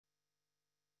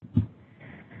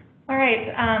All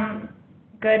right.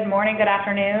 Good morning, good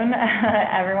afternoon,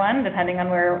 everyone, depending on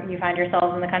where you find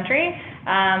yourselves in the country.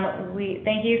 We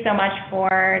thank you so much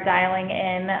for dialing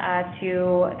in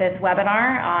to this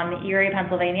webinar on Erie,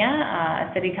 Pennsylvania.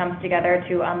 A city comes together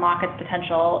to unlock its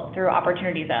potential through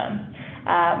opportunity zones.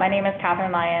 My name is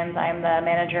Catherine Lyons. I am the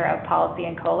Manager of Policy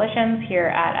and Coalitions here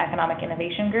at Economic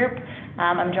Innovation Group.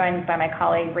 I'm joined by my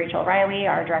colleague Rachel Riley,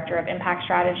 our Director of Impact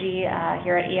Strategy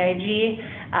here at EIG.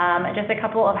 Just a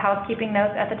couple of housekeeping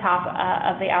notes at the top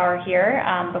of the hour here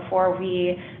before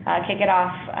we kick it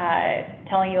off,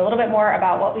 telling you a little bit more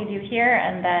about what we do here,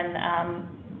 and then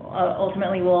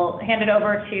ultimately we'll hand it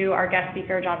over to our guest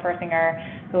speaker, John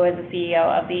Persinger, who is the CEO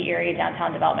of the Erie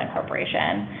Downtown Development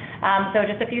Corporation. So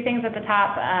just a few things at the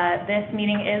top. This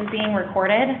meeting is being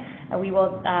recorded. We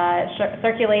will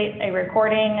circulate a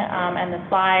recording and the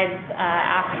slides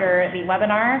after the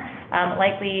webinar,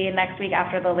 likely next week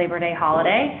after the Labor Day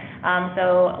holiday.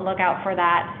 So look out for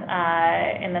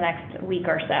that in the next week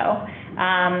or so.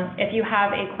 If you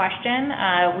have a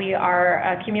question, we are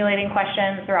accumulating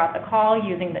questions throughout the call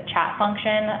using the chat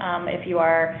function. If you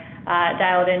are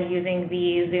dialed in using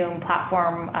the Zoom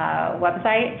platform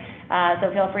website.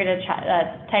 So feel free to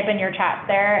type in your chat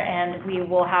there, and we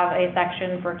will have a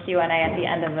section for Q&A at the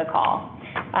end of the call.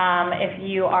 If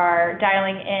you are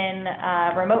dialing in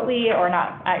remotely or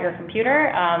not at your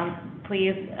computer,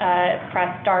 please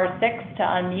press *6 to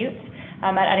unmute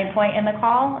at any point in the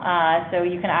call, so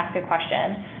you can ask a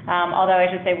question. Although I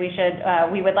should say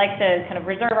we would like to kind of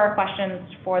reserve our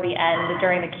questions for the end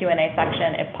during the Q&A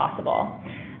section if possible.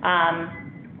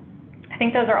 I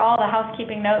think those are all the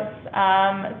housekeeping notes,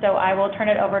 so I will turn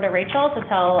it over to Rachel to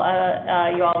tell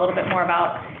you all a little bit more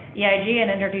about EIG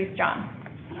and introduce John.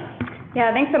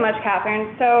 Yeah, thanks so much,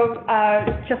 Catherine. So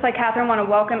just like Catherine, I want to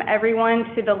welcome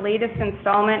everyone to the latest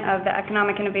installment of the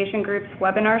Economic Innovation Group's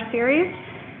webinar series.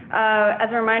 As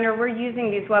a reminder, we're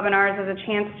using these webinars as a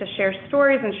chance to share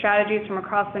stories and strategies from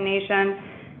across the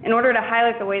nation in order to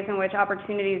highlight the ways in which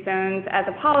Opportunity Zones as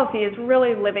a policy is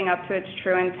really living up to its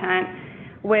true intent,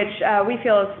 which we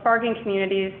feel is sparking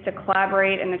communities to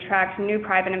collaborate and attract new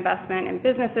private investment in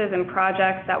businesses and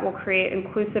projects that will create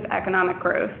inclusive economic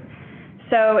growth.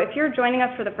 So if you're joining us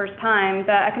for the first time,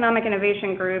 the Economic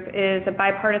Innovation Group is a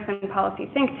bipartisan policy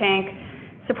think tank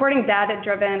supporting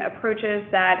data-driven approaches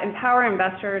that empower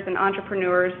investors and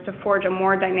entrepreneurs to forge a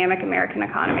more dynamic American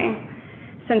economy.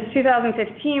 Since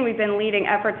 2015, we've been leading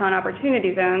efforts on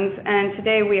Opportunity Zones, and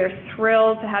today we are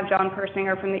thrilled to have John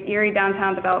Persinger from the Erie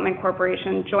Downtown Development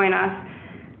Corporation join us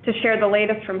to share the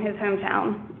latest from his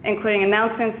hometown, including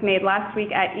announcements made last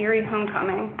week at Erie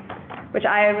Homecoming, which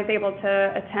I was able to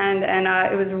attend, and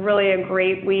it was really a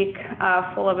great week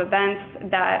full of events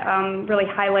that really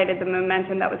highlighted the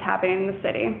momentum that was happening in the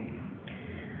city.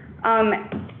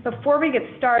 Before we get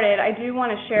started, I do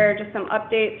want to share just some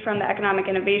updates from the Economic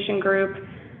Innovation Group.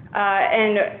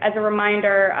 And as a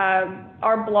reminder,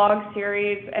 our blog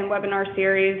series and webinar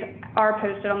series are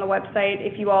posted on the website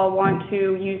if you all want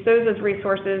to use those as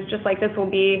resources, just like this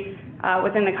will be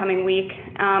within the coming week.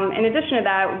 In addition to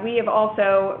that, we have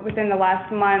also, within the last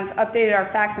month, updated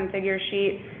our facts and figures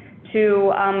sheet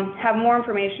to have more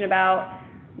information about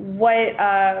what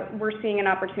we're seeing in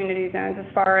Opportunity Zones as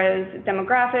far as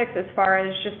demographics, as far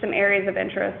as just some areas of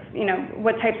interest,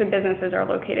 what types of businesses are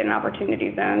located in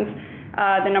Opportunity Zones,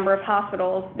 the number of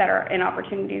hospitals that are in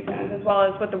Opportunity Zones, as well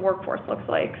as what the workforce looks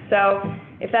like. So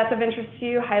if that's of interest to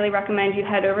you, highly recommend you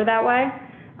head over that way.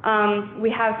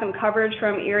 We have some coverage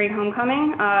from Erie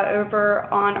Homecoming over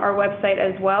on our website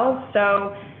as well.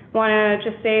 So want to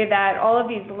just say that all of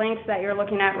these links that you're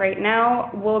looking at right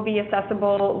now will be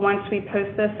accessible once we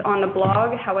post this on the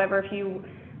blog. However, if you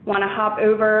want to hop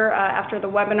over after the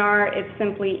webinar, it's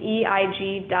simply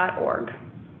eig.org.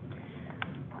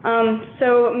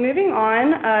 So moving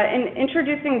on, in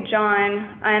introducing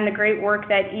John and the great work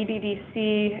that EDDC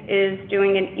is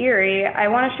doing in Erie, I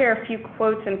want to share a few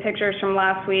quotes and pictures from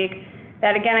last week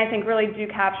that, again, I think really do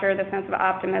capture the sense of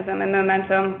optimism and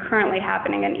momentum currently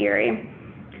happening in Erie.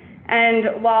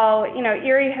 And while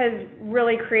Erie has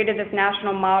really created this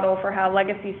national model for how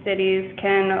legacy cities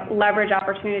can leverage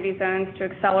Opportunity Zones to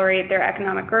accelerate their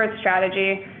economic growth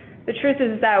strategy, the truth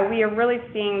is that we are really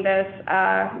seeing this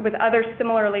with other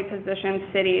similarly positioned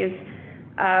cities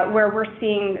where we're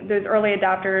seeing those early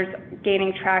adopters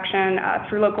gaining traction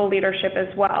through local leadership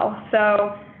as well.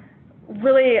 So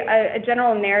really a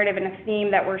general narrative and a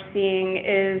theme that we're seeing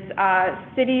is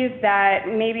cities that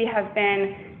maybe have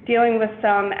been dealing with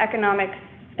some economic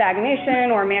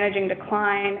stagnation or managing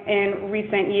decline in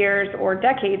recent years or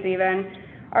decades even,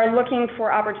 are looking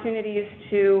for opportunities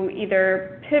to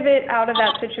either pivot out of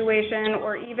that situation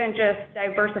or even just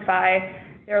diversify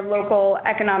their local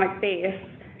economic base.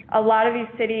 A lot of these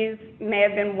cities may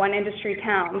have been one industry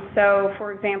towns. So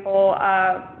for example,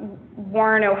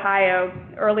 Warren, Ohio,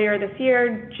 earlier this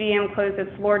year, GM closed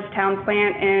its Lordstown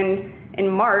plant in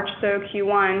March, so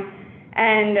Q1.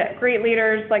 And great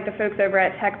leaders like the folks over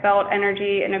at Tech Belt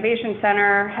Energy Innovation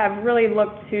Center have really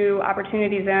looked to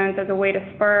opportunity zones as a way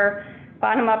to spur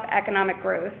bottom-up economic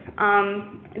growth.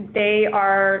 They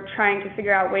are trying to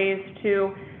figure out ways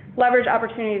to leverage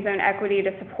opportunity zone equity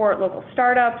to support local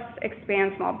startups,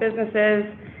 expand small businesses,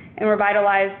 and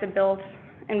revitalize the built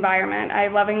environment. I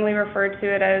lovingly refer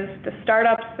to it as the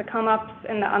startups, the come-ups,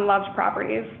 and the unloved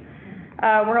properties.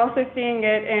 We're also seeing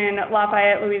it in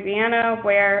Lafayette, Louisiana,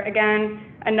 where, again,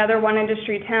 another one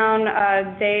industry town,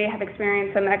 they have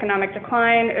experienced some economic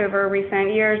decline over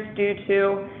recent years due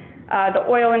to the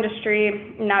oil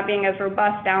industry not being as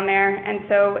robust down there. And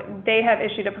so they have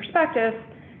issued a prospectus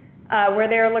where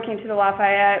they're looking to the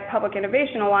Lafayette Public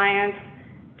Innovation Alliance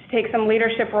to take some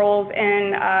leadership roles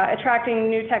in attracting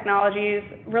new technologies,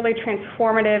 really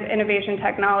transformative innovation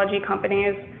technology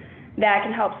companies that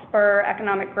can help spur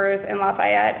economic growth in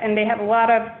Lafayette. And they have a lot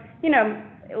of,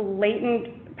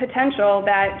 latent potential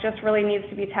that just really needs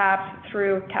to be tapped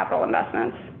through capital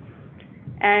investments.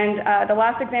 And the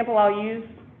last example I'll use,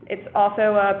 it's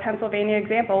also a Pennsylvania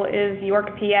example, is York,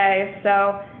 PA.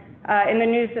 So in the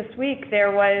news this week,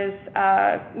 there was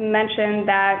mention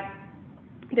that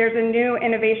there's a new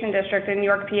innovation district in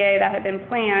York, PA that had been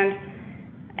planned.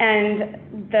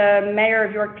 And the mayor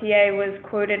of York, PA was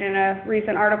quoted in a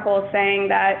recent article saying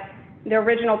that the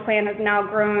original plan has now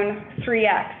grown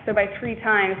 3x, so by 3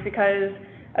 times, because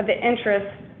of the interest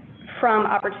from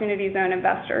opportunity zone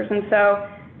investors. And so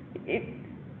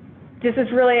this is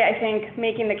really, I think,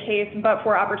 making the case, but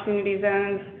for opportunity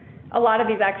zones, a lot of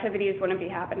these activities wouldn't be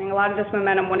happening. A lot of this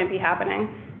momentum wouldn't be happening.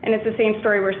 And it's the same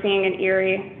story we're seeing in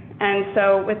Erie. And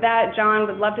so with that, John,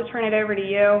 would love to turn it over to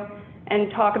you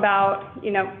and talk about,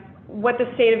 what the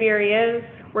state of Erie is,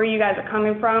 where you guys are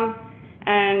coming from,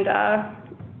 and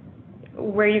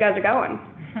where you guys are going.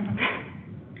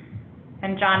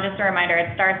 And John, just a reminder,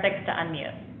 it's *6 to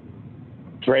unmute.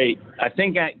 Great. I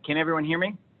think, can everyone hear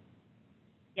me?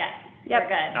 Yes, yep. We're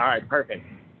good. All right, perfect.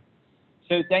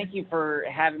 So thank you for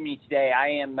having me today. I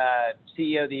am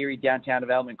CEO of the Erie Downtown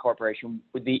Development Corporation.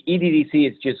 The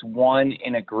EDDC is just one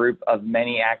in a group of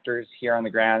many actors here on the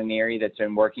ground in Erie that's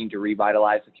been working to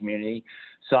revitalize the community.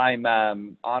 So I'm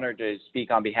honored to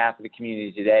speak on behalf of the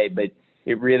community today, but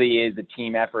it really is a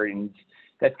team effort. And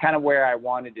that's kind of where I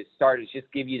wanted to start, is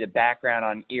just give you the background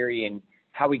on Erie and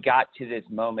how we got to this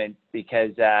moment,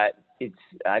 because it's,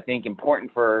 I think,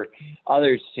 important for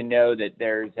others to know that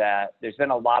there's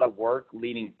been a lot of work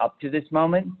leading up to this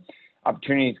moment.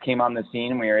 Opportunities came on the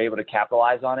scene and we were able to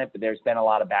capitalize on it, but there's been a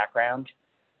lot of background.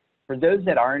 For those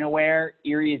that aren't aware,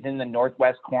 Erie is in the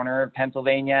northwest corner of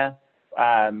Pennsylvania.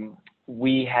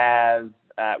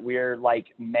 We're like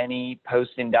many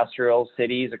post-industrial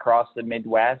cities across the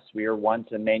Midwest. We were once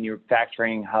a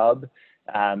manufacturing hub.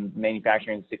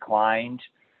 Manufacturing has declined.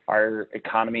 Our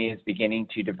economy is beginning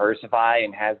to diversify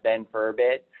and has been for a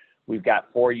bit. We've got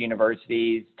 4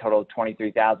 universities, total of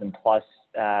 23,000 plus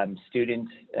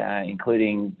students,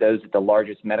 including those at the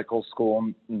largest medical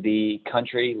school in the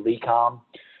country, LECOM.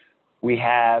 We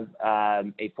have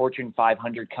a Fortune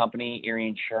 500 company, Erie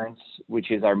Insurance,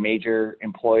 which is our major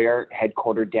employer,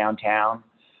 headquartered downtown.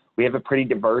 We have a pretty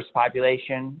diverse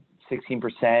population.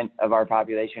 16% of our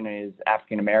population is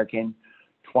African American.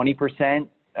 20%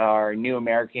 are new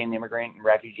American immigrant and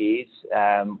refugees.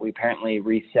 We apparently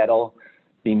resettle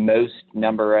the most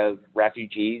number of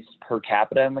refugees per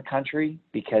capita in the country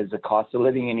because the cost of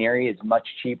living in Erie is much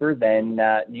cheaper than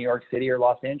New York City or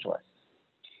Los Angeles.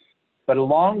 But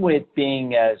along with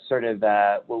being sort of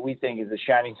what we think is a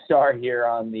shining star here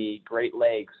on the Great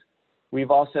Lakes,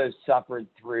 we've also suffered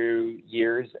through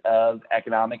years of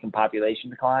economic and population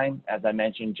decline, as I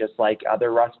mentioned, just like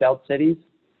other Rust Belt cities.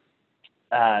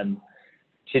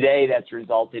 Today, that's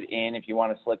resulted in, if you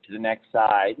want to flip to the next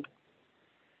slide,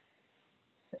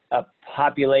 a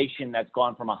population that's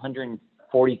gone from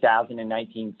 140,000 in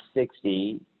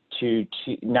 1960 to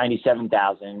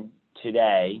 97,000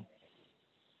 today.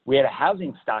 We had a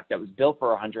housing stock that was built for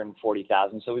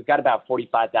 140,000, so we've got about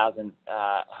 45,000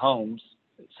 homes,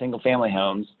 single-family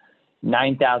homes,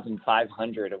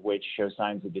 9,500 of which show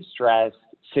signs of distress,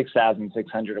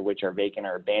 6,600 of which are vacant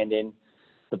or abandoned.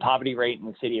 The poverty rate in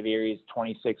the city of Erie is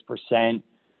 26%.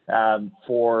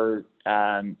 For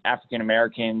African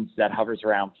Americans, that hovers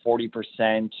around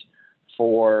 40%.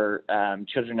 For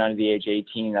children under the age of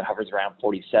 18, that hovers around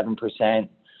 47%.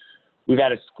 We've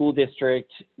had a school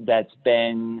district that's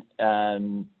been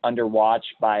under watch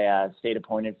by a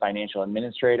state-appointed financial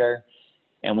administrator,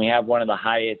 and we have one of the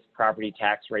highest property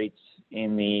tax rates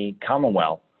in the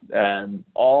Commonwealth.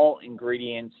 All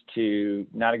ingredients to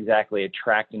not exactly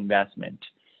attract investment.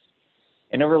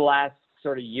 And over the last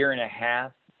sort of year and a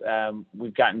half,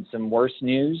 we've gotten some worse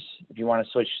news. If you want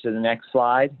to switch to the next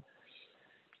slide.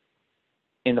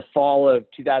 In the fall of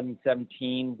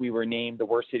 2017, we were named the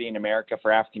worst city in America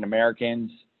for African Americans.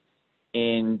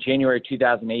 In January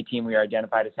 2018, we were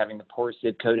identified as having the poorest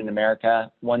zip code in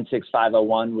America,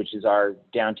 16501, which is our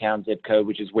downtown zip code,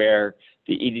 which is where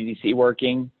the EDDC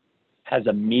working has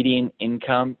a median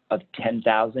income of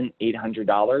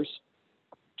 $10,800.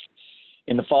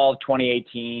 In the fall of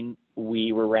 2018,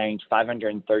 we were ranked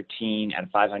 513 out of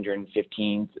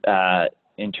 515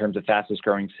 in terms of fastest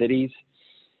growing cities.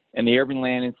 And the Urban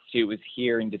Land Institute was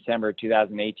here in December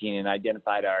 2018 and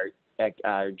identified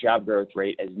our job growth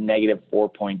rate as negative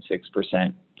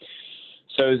 4.6%.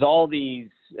 So as all these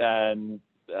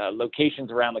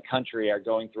locations around the country are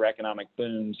going through economic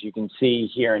booms, you can see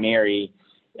here in Erie,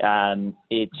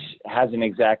 it hasn't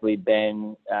exactly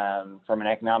been, from an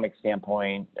economic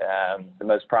standpoint, the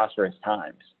most prosperous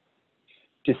times.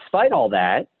 Despite all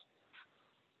that,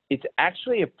 it's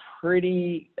actually a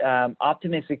pretty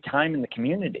optimistic time in the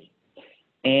community.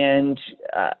 And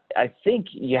I think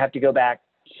you have to go back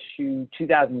to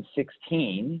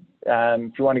 2016,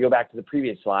 if you want to go back to the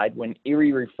previous slide, when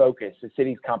Erie Refocused, the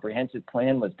city's comprehensive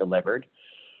plan, was delivered.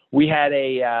 We had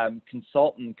a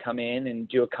consultant come in and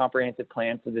do a comprehensive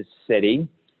plan for the city,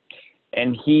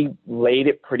 and he laid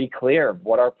it pretty clear of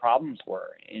what our problems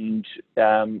were. And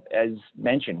as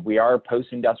mentioned, we are a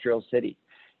post-industrial city.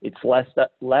 It's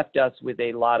left us with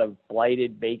a lot of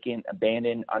blighted, vacant,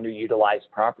 abandoned,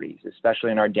 underutilized properties, especially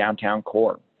in our downtown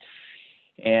core.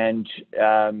 And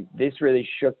this really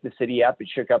shook the city up. It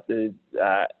shook up the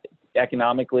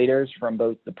economic leaders from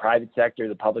both the private sector,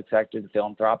 the public sector, the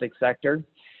philanthropic sector.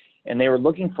 And they were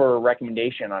looking for a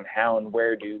recommendation on how and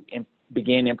where to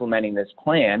begin implementing this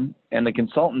plan. And the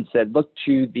consultant said, look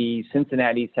to the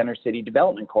Cincinnati Center City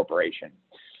Development Corporation,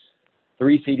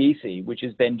 3CDC, which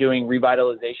has been doing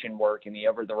revitalization work in the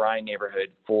Over the Rhine neighborhood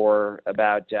for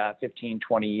about 15,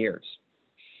 20 years.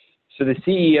 So the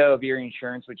CEO of Erie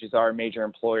Insurance, which is our major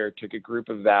employer, took a group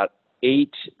of about 7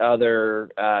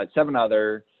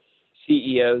 other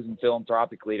CEOs and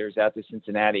philanthropic leaders out to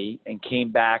Cincinnati and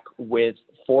came back with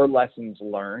 4 lessons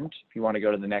learned. If you want to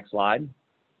go to the next slide.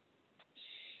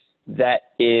 That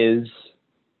is,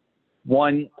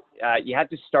 one, you have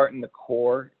to start in the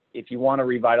core. If you want to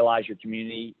revitalize your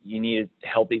community, you need a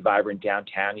healthy, vibrant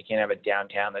downtown. You can't have a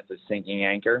downtown that's a sinking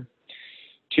anchor.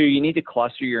 2, you need to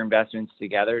cluster your investments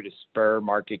together to spur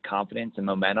market confidence and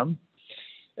momentum.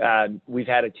 We've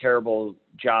had a terrible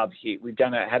job here. We've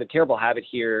had a terrible habit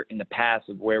here in the past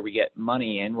of where we get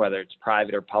money in, whether it's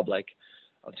private or public,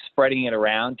 of spreading it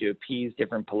around to appease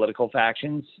different political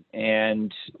factions.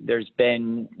 And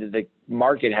the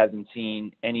market hasn't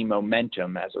seen any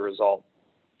momentum as a result.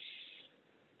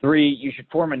 3, you should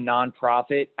form a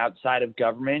nonprofit outside of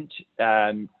government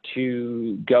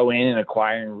to go in and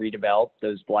acquire and redevelop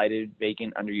those blighted,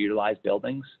 vacant, underutilized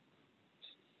buildings.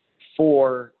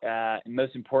 4, and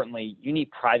most importantly, you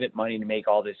need private money to make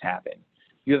all this happen.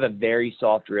 You have a very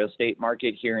soft real estate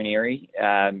market here in Erie.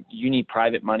 You need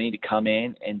private money to come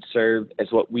in and serve as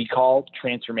what we call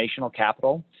transformational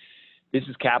capital. This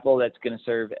is capital that's going to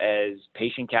serve as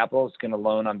patient capital. It's going to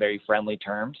loan on very friendly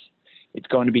terms. It's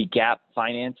going to be gap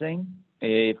financing.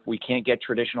 If we can't get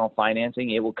traditional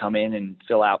financing, it will come in and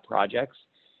fill out projects.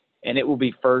 And it will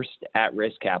be first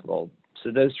at-risk capital.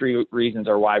 So those 3 reasons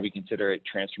are why we consider it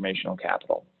transformational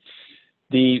capital.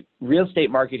 The real estate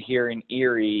market here in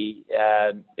Erie,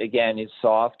 again, is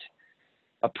soft.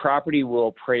 A property will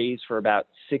appraise for about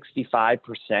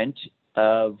 65%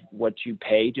 of what you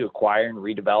pay to acquire and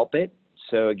redevelop it.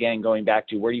 So again, going back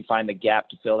to where do you find the gap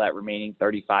to fill that remaining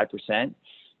 35%?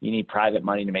 You need private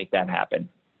money to make that happen.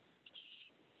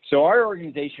 So our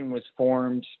organization was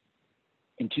formed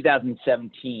in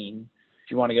 2017,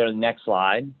 if you want to go to the next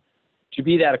slide, to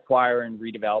be that acquirer and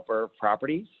redeveloper of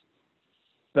properties.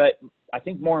 But I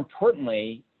think more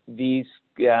importantly, these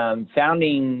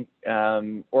founding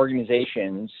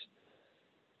organizations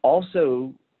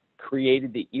also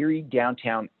created the Erie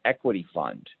Downtown Equity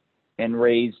Fund and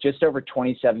raised just over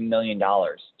 $27 million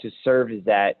to serve as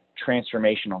that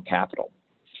transformational capital.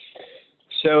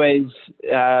 So as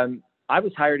I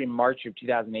was hired in March of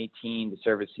 2018 to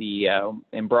serve as CEO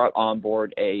and brought on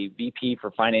board a VP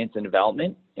for Finance and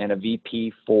Development and a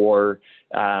VP for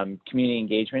Community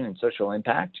Engagement and Social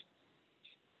Impact.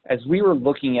 As we were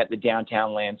looking at the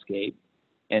downtown landscape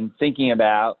and thinking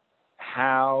about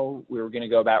how we were going to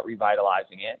go about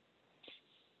revitalizing it,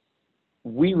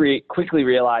 we quickly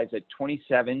realized that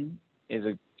 27 is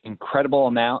an incredible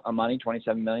amount of money,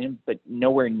 27 million, but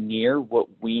nowhere near what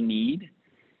we need.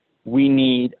 We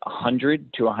need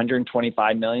 100 to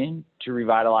 125 million to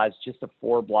revitalize just a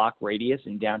 4-block radius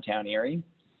in downtown Erie.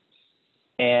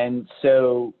 And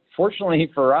so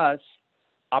fortunately for us,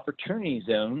 opportunity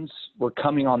zones were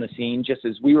coming on the scene just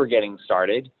as we were getting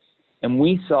started. And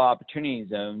we saw opportunity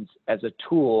zones as a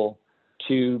tool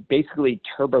to basically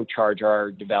turbocharge our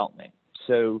development.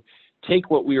 So take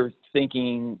what we were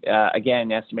thinking,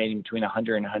 again, estimating between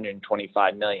 100 and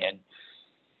 125 million.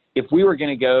 If we were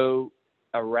going to go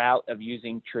a route of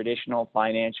using traditional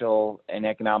financial and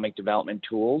economic development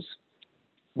tools,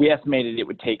 we estimated it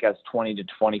would take us 20 to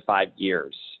 25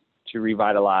 years to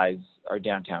revitalize our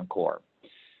downtown core.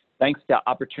 Thanks to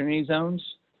opportunity zones,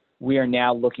 we are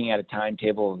now looking at a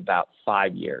timetable of about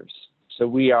 5 years. So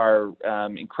we are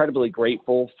incredibly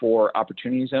grateful for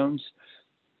opportunity zones,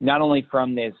 not only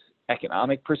from this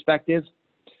economic perspective,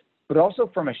 but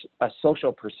also from a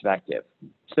social perspective.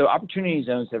 So opportunity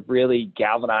zones have really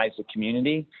galvanized the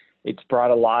community. It's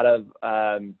brought a lot of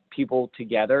people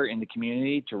together in the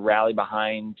community to rally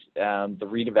behind the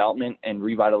redevelopment and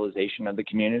revitalization of the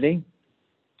community.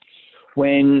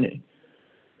 When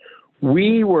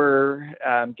we were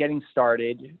getting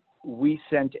started, we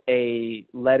sent a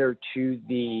letter to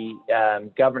the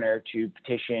governor to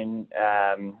petition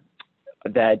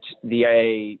that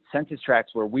the census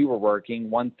tracts where we were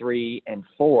working, 1, 3, and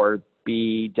 4,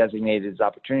 be designated as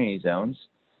opportunity zones.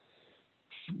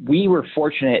 We were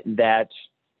fortunate that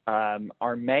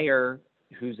our mayor,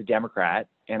 who's a Democrat,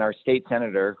 and our state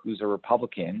senator, who's a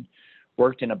Republican,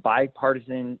 worked in a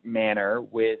bipartisan manner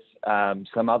with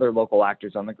some other local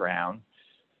actors on the ground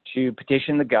to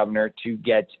petition the governor to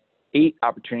get 8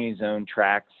 opportunity zone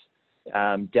tracts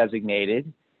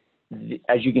designated.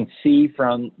 As you can see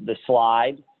from the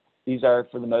slide, these are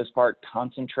for the most part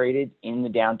concentrated in the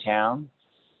downtown.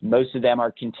 Most of them are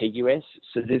contiguous,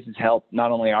 so this has helped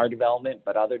not only our development,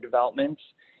 but other developments.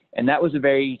 And that was a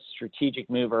very strategic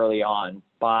move early on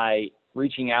by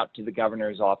reaching out to the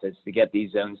governor's office to get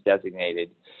these zones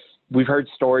designated. We've heard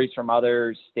stories from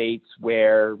other states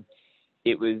where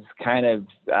it was kind of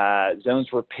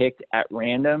zones were picked at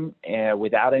random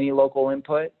without any local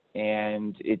input,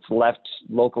 and it's left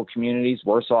local communities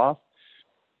worse off.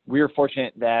 We are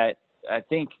fortunate that I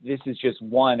think this is just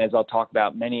one, as I'll talk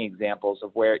about many examples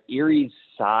of where Erie's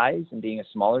size and being a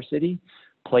smaller city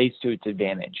plays to its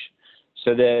advantage.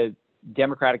 So the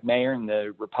Democratic mayor and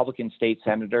the Republican state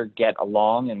senator get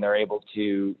along, and they're able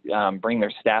to bring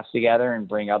their staffs together and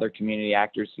bring other community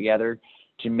actors together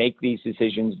to make these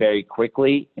decisions very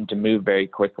quickly and to move very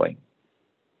quickly.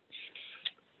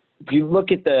 If you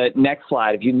look at the next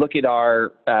slide, if you look at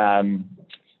our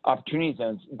opportunity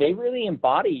zones, they really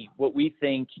embody what we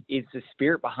think is the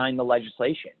spirit behind the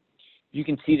legislation. You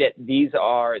can see that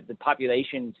the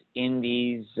populations in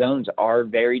these zones are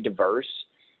very diverse.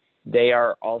 They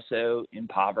are also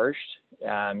impoverished.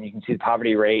 You can see the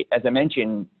poverty rate, as I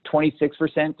mentioned,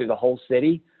 26% through the whole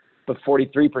city, but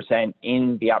 43%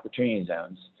 in the opportunity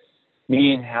zones.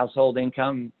 Median household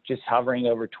income just hovering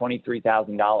over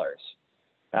 $23,000.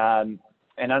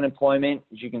 And unemployment,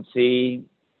 as you can see,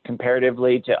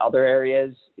 comparatively to other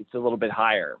areas, it's a little bit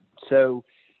higher. So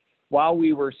while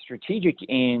we were strategic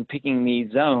in picking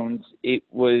these zones, it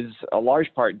was a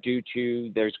large part due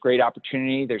to there's great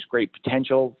opportunity, there's great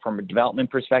potential from a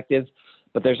development perspective,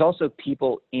 but there's also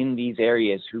people in these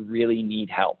areas who really need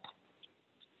help.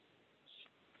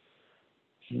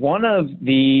 One of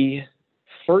the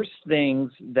first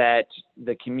things that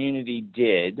the community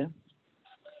did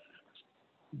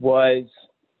was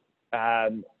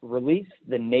release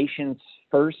the nation's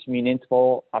first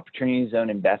municipal opportunity zone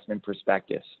investment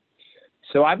prospectus.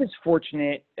 So I was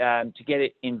fortunate to get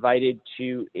invited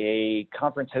to a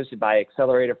conference hosted by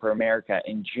Accelerator for America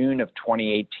in June of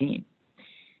 2018.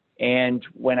 And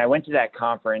when I went to that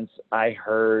conference, I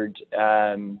heard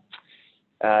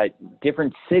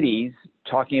different cities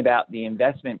talking about the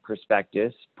investment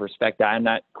prospectus. I'm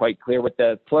not quite clear what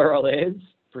the plural is.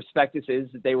 Prospectuses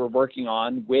that they were working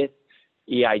on with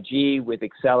EIG, with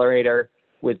Accelerator,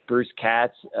 with Bruce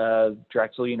Katz of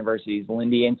Drexel University's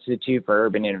Lindy Institute for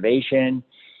Urban Innovation,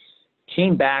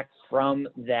 came back from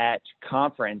that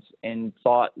conference and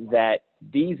thought that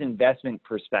these investment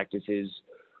prospectuses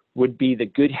would be the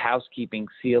good housekeeping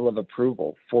seal of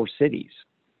approval for cities.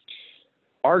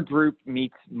 Our group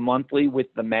meets monthly with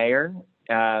the mayor,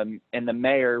 and the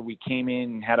mayor, we came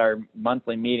in and had our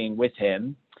monthly meeting with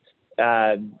him.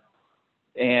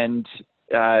 And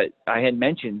I had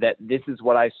mentioned that this is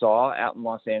what I saw out in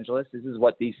Los Angeles. This is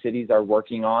what these cities are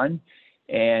working on,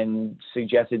 and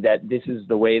suggested that this is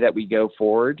the way that we go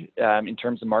forward in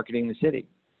terms of marketing the city.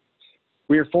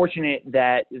 We were fortunate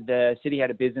that the city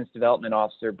had a business development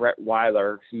officer, Brett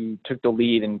Weiler, who took the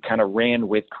lead and kind of ran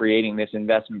with creating this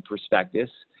investment prospectus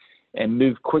and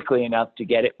moved quickly enough to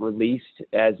get it released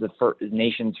as the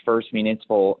nation's first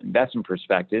municipal investment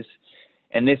prospectus.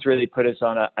 And this really put us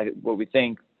on what we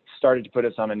think started to put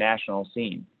us on a national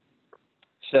scene.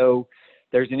 So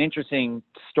there's an interesting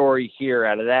story here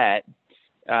out of that.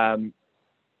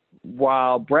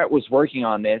 While Brett was working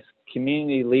on this,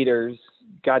 community leaders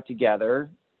got together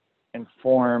and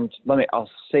formed, I'll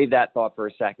save that thought for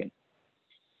a second.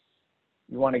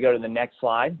 You want to go to the next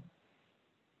slide?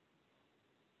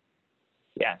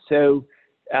 Yeah, so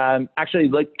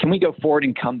actually, can we go forward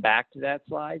and come back to that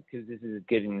slide? Because this is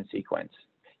good in the sequence.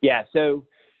 Yeah, so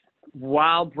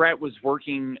while Brett was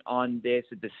working on this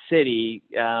at the city,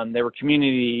 there were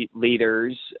community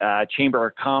leaders, Chamber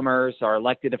of Commerce, our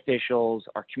elected officials,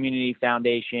 our community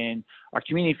foundation. Our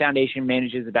community foundation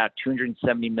manages about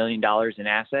 $270 million in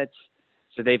assets.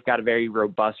 So they've got a very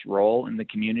robust role in the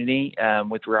community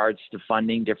with regards to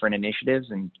funding different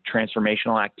initiatives and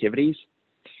transformational activities.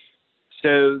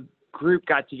 So group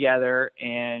got together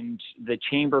and the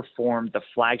chamber formed the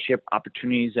flagship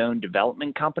Opportunity Zone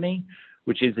Development Company,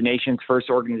 which is the nation's first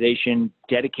organization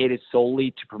dedicated solely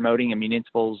to promoting a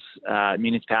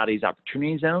municipality's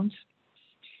opportunity zones.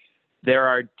 There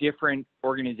are different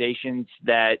organizations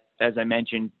that, as I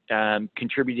mentioned,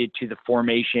 contributed to the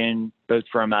formation, both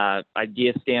from an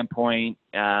idea standpoint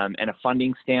and a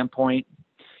funding standpoint,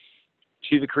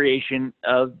 to the creation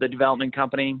of the development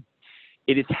company.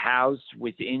 It is housed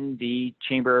within the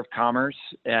Chamber of Commerce.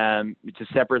 It's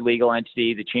a separate legal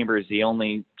entity. The Chamber is the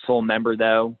only sole member,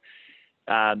 though.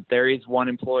 There is one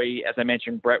employee, as I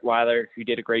mentioned, Brett Weiler, who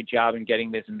did a great job in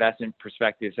getting this investment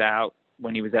prospectus out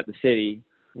when he was at the city,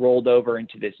 rolled over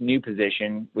into this new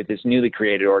position with this newly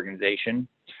created organization.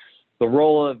 The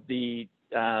role of the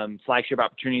flagship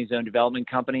Opportunity Zone Development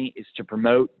Company is to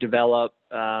promote, develop,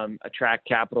 attract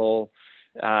capital,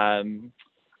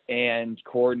 and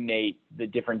coordinate the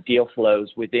different deal flows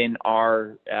within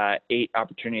our 8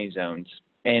 opportunity zones.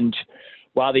 And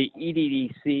while the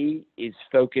EDDC is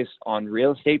focused on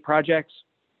real estate projects,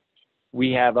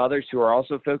 we have others who are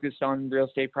also focused on real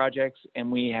estate projects, and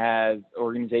we have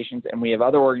organizations, and we have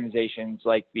other organizations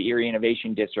like the Erie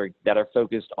Innovation District that are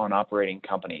focused on operating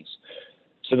companies.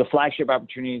 So the flagship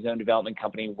Opportunity Zone Development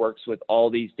Company works with all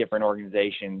these different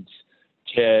organizations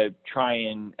to try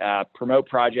and promote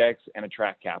projects and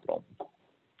attract capital.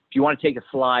 If you want to take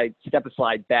step a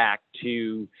slide back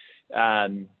to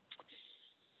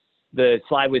the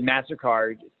slide with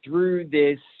MasterCard, through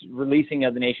this releasing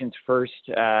of the nation's first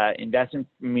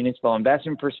municipal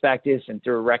investment prospectus and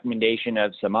through a recommendation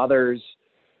of some others,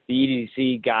 the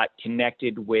EDC got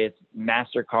connected with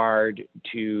MasterCard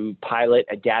to pilot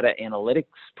a data analytics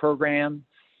program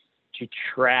to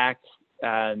track,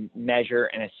 measure,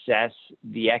 and assess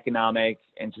the economic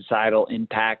and societal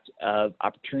impact of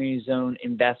Opportunity Zone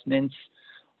investments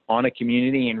on a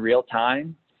community in real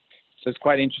time. So it's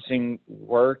quite interesting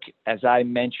work. As I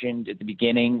mentioned at the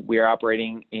beginning, we are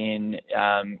operating in,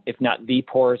 if not the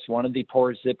poorest, one of the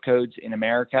poorest zip codes in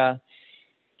America.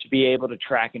 To be able to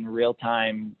track in real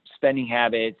time spending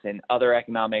habits and other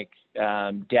economic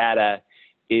data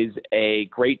is a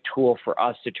great tool for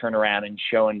us to turn around and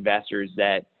show investors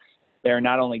that they're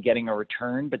not only getting a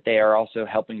return, but they are also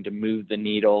helping to move the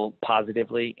needle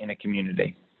positively in a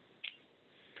community.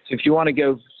 So if you want to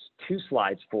go 2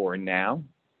 slides forward now.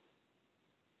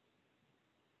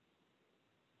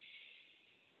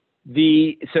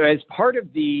 So as part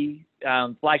of the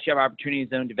flagship Opportunity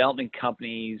Zone Development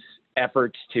Company's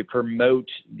efforts to promote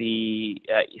the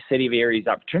City of Erie's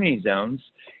Opportunity Zones,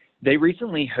 they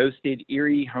recently hosted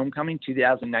Erie Homecoming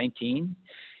 2019.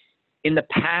 In the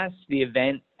past, the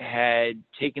event had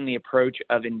taken the approach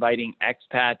of inviting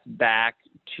expats back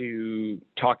to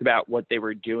talk about what they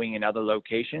were doing in other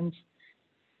locations.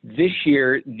 This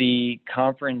year, the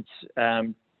conference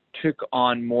took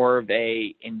on more of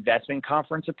a investment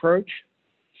conference approach.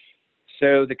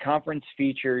 So the conference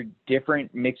featured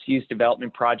different mixed-use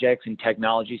development projects and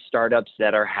technology startups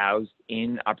that are housed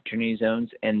in opportunity zones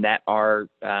and that are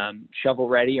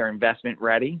shovel-ready or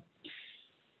investment-ready.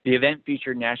 The event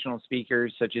featured national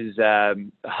speakers such as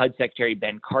HUD Secretary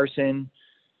Ben Carson,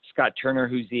 Scott Turner,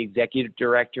 who's the executive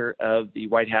director of the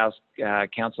White House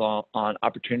Council on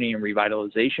Opportunity and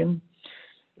Revitalization.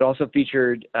 It also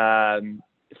featured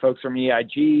folks from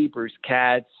EIG, Bruce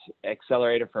Katz,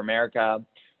 Accelerator for America.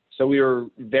 So we were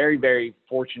very, very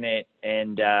fortunate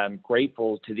and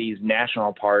grateful to these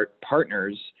national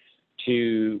partners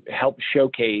to help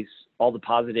showcase all the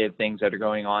positive things that are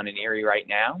going on in Erie right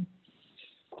now.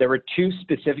 There were two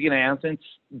specific announcements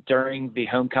during the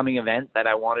homecoming event that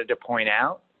I wanted to point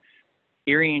out.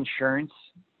 Erie Insurance,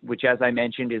 which, as I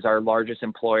mentioned, is our largest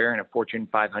employer in a Fortune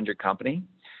 500 company,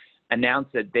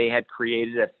 announced that they had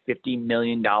created a $50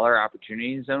 million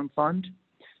Opportunity Zone Fund.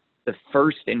 The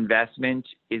first investment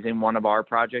is in one of our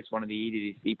projects, one of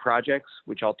the EDC projects,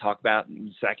 which I'll talk about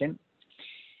in a second.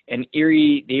 And the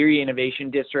Erie Innovation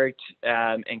District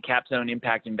and Capstone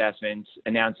Impact Investments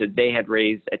announced that they had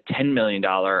raised a $10 million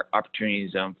Opportunity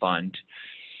Zone Fund.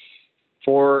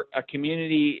 For a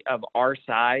community of our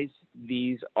size,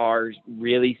 these are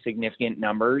really significant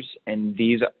numbers, and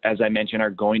these, as I mentioned,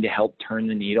 are going to help turn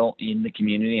the needle in the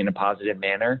community in a positive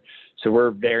manner. So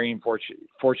we're very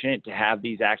fortunate to have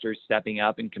these actors stepping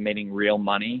up and committing real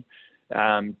money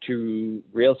to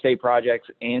real estate projects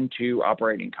and to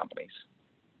operating companies.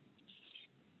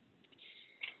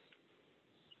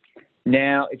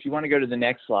 Now, if you want to go to the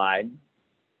next slide.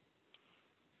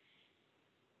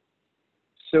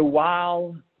 So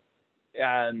while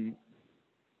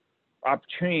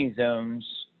opportunity zones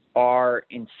are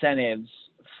incentives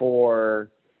for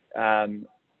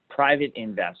private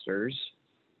investors,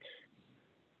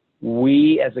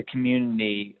 we as a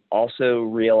community also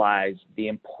realize the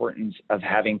importance of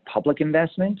having public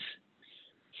investments.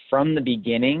 From the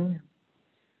beginning,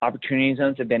 opportunity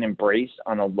zones have been embraced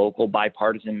on a local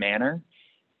bipartisan manner,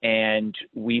 and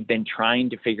we've been trying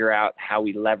to figure out how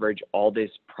we leverage all this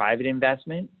private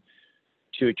investment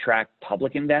to attract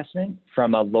public investment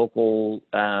from a local,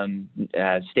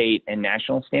 state, and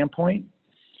national standpoint.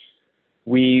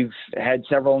 We've had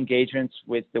several engagements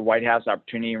with the White House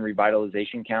Opportunity and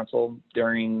Revitalization Council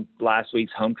during last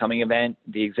week's homecoming event.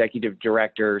 The executive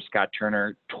director, Scott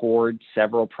Turner, toured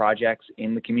several projects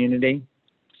in the community.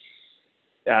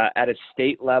 At a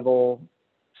state level,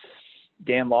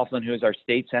 Dan Laughlin, who is our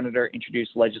state senator,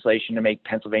 introduced legislation to make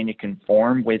Pennsylvania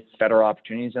conform with federal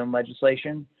opportunity zone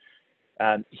legislation.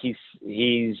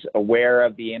 He's aware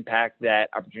of the impact that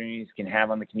opportunities can have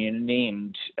on the community,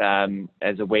 and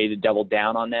as a way to double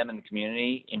down on them in the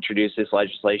community, introduced this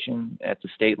legislation at the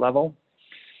state level.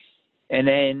 And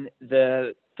then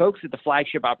the folks at the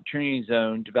flagship Opportunity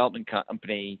Zone Development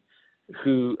Company,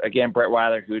 who, again, Brett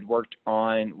Weiler, who had worked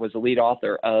on, was the lead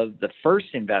author of the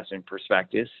first investment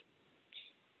prospectus,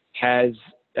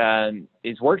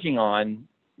 is working on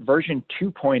version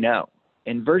 2.0.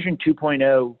 And version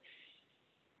 2.0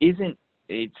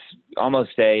 it's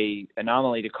almost a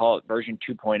anomaly to call it version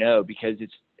 2.0 because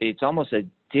it's almost a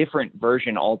different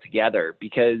version altogether,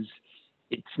 because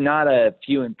it's not a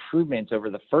few improvements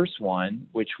over the first one,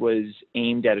 which was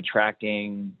aimed at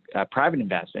attracting private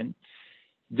investment.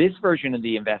 This version of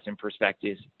the investment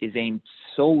prospectus is aimed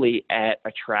solely at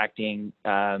attracting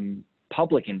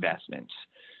public investments.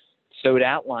 So it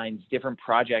outlines different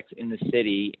projects in the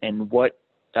city and what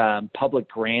public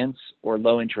grants or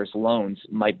low interest loans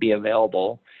might be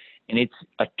available. And it's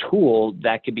a tool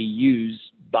that could be used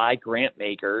by grant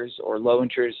makers or low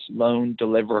interest loan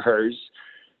deliverers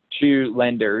to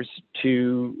lenders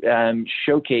to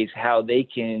showcase how they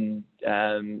can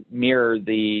mirror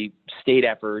the state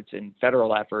efforts and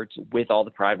federal efforts with all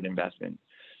the private investment.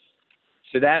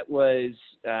 So that was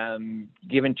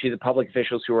given to the public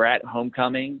officials who were at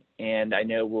homecoming, and I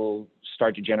know will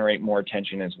start to generate more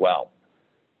attention as well.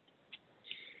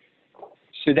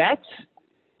 So that's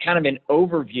kind of an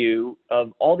overview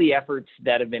of all the efforts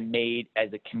that have been made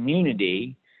as a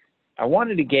community. I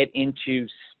wanted to get into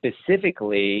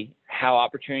specifically how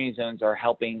opportunity zones are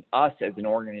helping us as an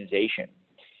organization.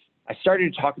 I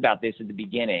started to talk about this at the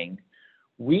beginning.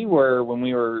 My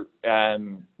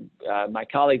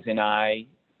colleagues and I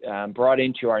brought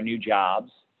into our new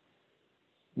jobs,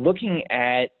 looking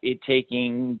at it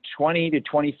taking 20 to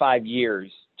 25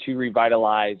 years to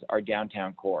revitalize our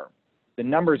downtown core. The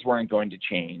numbers weren't going to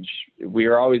change. We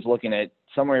were always looking at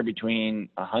somewhere between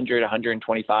 100,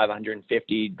 125,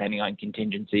 150, depending on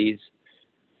contingencies.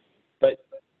 But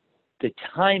the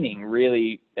timing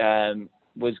really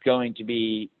was going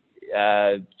to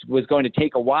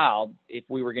take a while if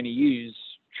we were going to use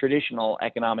traditional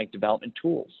economic development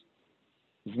tools.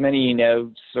 As many of you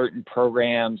know, certain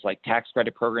programs like tax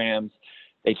credit programs,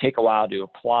 they take a while to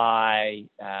apply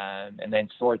and then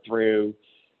sort through.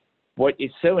 What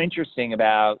is so interesting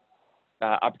about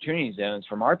opportunity zones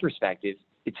from our perspective,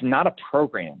 it's not a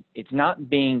program. It's not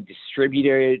being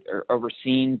distributed or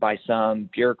overseen by some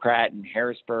bureaucrat in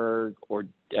Harrisburg or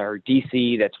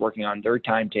DC that's working on their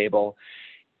timetable.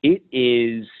 It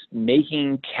is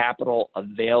making capital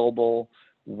available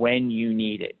when you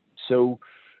need it. So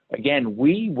again,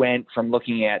 we went from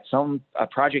looking at a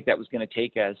project that was going to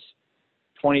take us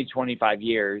 20, 25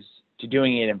 years to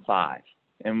doing it in 5.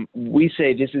 And we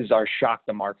say this is our shock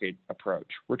the market approach.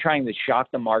 We're trying to shock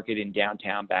the market in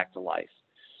downtown back to life.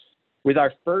 With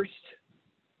our first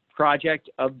project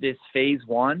of this phase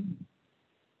 1,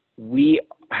 we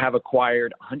have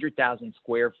acquired 100,000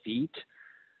 square feet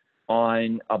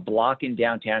on a block in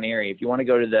downtown Erie. If you want to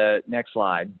go to the next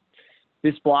slide,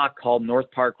 this block called North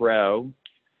Park Row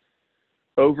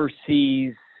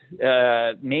oversees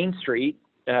Main Street,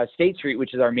 State Street,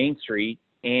 which is our main street,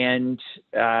 and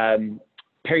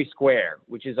Perry Square,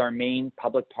 which is our main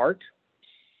public park.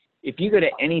 If you go to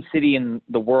any city in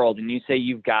the world and you say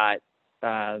you've got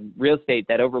real estate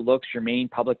that overlooks your main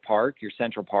public park, your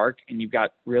Central Park, and you've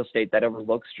got real estate that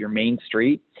overlooks your main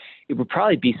street, it would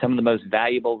probably be some of the most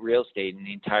valuable real estate in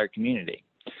the entire community.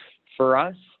 For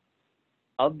us,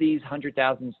 of these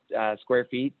 100,000 square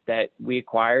feet that we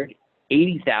acquired,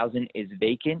 80,000 is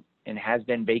vacant and has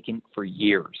been vacant for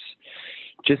years.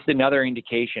 Just another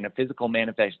indication, a physical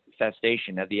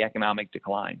manifestation of the economic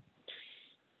decline.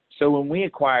 So when we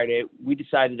acquired it, we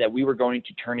decided that we were going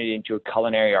to turn it into a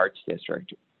culinary arts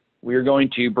district. We were going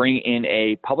to bring in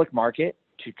a public market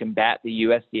to combat the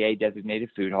USDA designated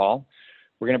food hall.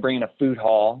 We're going to bring in a food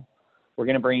hall. We're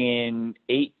going to bring in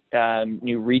 8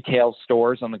 new retail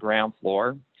stores on the ground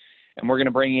floor. And we're going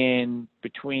to bring in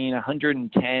between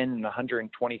 110 and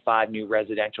 125 new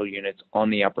residential units on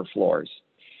the upper floors.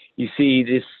 You see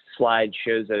this slide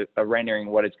shows a rendering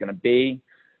of what it's going to be.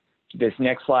 This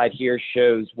next slide here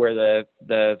shows where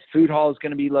the food hall is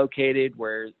going to be located,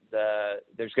 where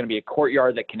there's going to be a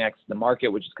courtyard that connects to the market,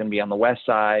 which is going to be on the west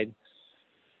side.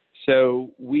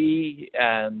 So we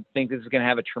think this is going to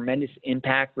have a tremendous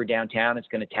impact for downtown. It's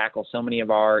going to tackle so many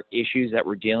of our issues that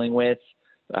we're dealing with,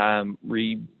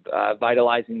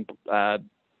 revitalizing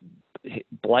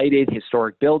blighted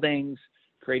historic buildings,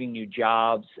 creating new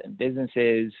jobs and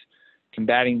businesses,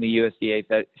 combating the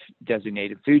USDA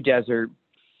designated food desert.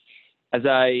 As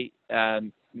I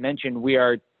mentioned, we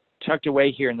are tucked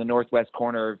away here in the northwest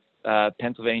corner of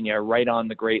Pennsylvania, right on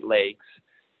the Great Lakes.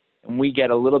 And we get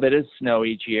a little bit of snow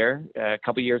each year. A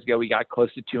couple of years ago, we got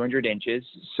close to 200 inches.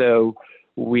 So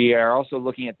we are also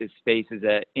looking at this space as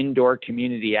an indoor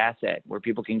community asset where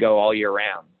people can go all year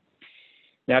round.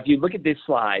 Now, if you look at this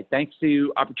slide, thanks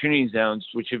to opportunity zones,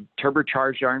 which have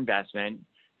turbocharged our investment,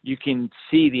 you can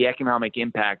see the economic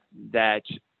impact that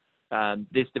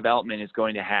this development is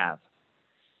going to have.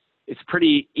 It's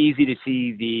pretty easy to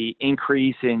see the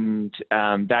increase in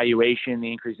valuation,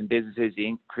 the increase in businesses, the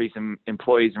increase in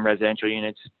employees and residential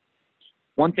units.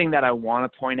 One thing that I want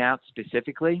to point out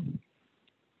specifically,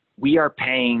 we are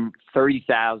paying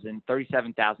 $30,000,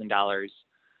 $37,000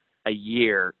 a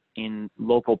year in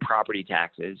local property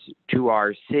taxes to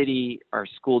our city, our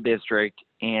school district,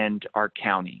 and our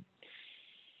county.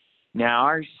 Now,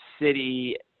 our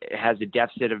city has a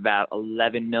deficit of about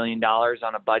 $11 million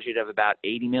on a budget of about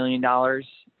 $80 million.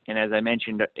 And as I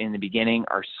mentioned in the beginning,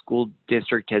 our school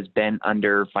district has been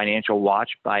under financial watch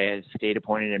by a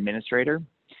state-appointed administrator.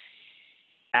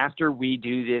 After we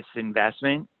do this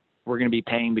investment, we're going to be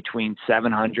paying between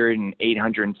 $700,000 and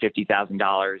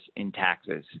 $850,000 in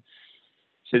taxes.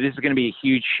 So this is going to be a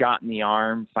huge shot in the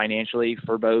arm financially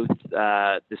for both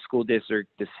the school district,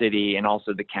 the city, and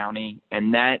also the county.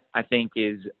 And that, I think,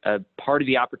 is a part of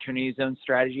the opportunity zone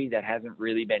strategy that hasn't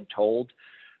really been told.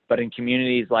 But in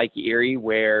communities like Erie,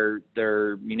 where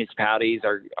their municipalities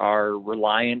are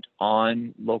reliant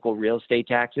on local real estate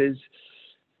taxes,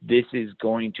 this is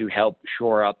going to help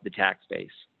shore up the tax base.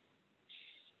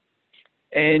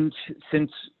 And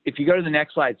if you go to the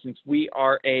next slide, since we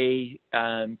are a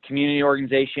community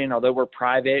organization, although we're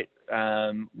private,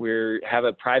 we have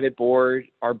a private board.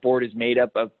 Our board is made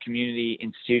up of community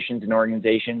institutions and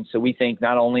organizations. So we think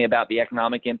not only about the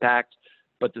economic impact,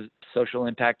 but the social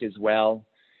impact as well.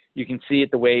 You can see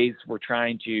it the ways we're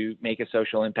trying to make a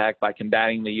social impact by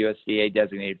combating the USDA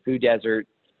designated food desert,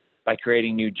 by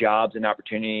creating new jobs and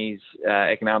opportunities,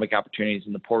 economic opportunities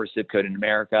in the poorest zip code in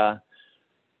America,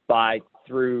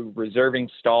 through reserving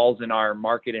stalls in our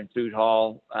market and food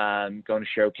hall, going to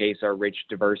showcase our rich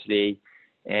diversity.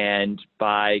 And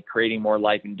by creating more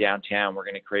life in downtown, we're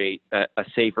going to create a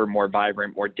safer, more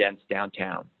vibrant, more dense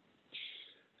downtown.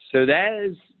 So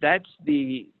that's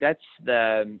the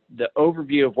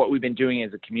overview of what we've been doing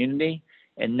as a community.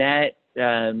 And that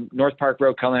North Park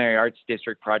Row Culinary Arts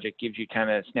District project gives you kind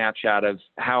of a snapshot of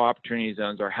how opportunity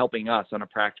zones are helping us on a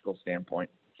practical standpoint.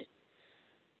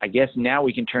 I guess now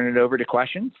we can turn it over to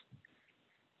questions.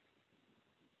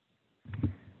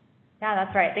 Yeah,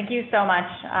 that's right. Thank you so much,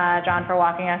 John, for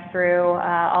walking us through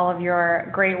all of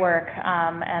your great work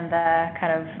and the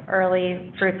kind of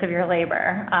early fruits of your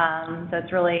labor. So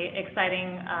it's really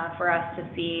exciting for us to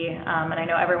see, and I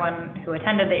know everyone who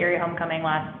attended the Erie Homecoming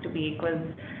last week was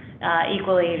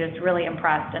equally just really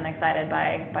impressed and excited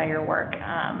by your work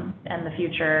and the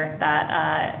future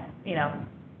that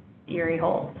Erie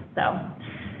holds. So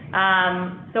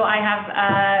I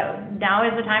have now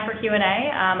is the time for Q&A.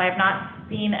 I have not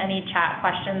seen any chat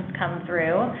questions come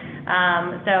through.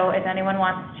 So if anyone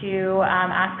wants to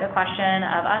ask a question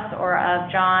of us or of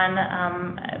John,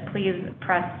 please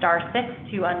press *6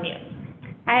 to unmute.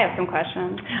 I have some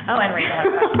questions. Oh, and Rachel has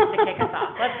questions to kick us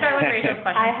off. Let's start with Rachel's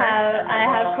questions first. I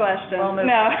have questions. We'll move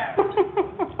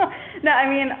No, I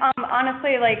mean,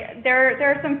 honestly, like, there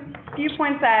are some few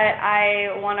points that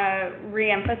I want to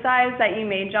reemphasize that you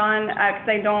made, John, because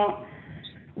I don't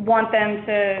want them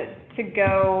to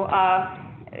go,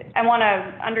 I want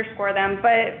to underscore them.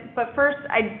 But first,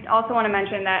 I also want to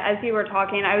mention that as you were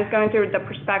talking, I was going through the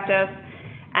prospectus,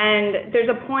 and there's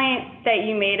a point that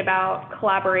you made about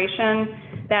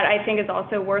collaboration that I think is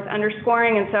also worth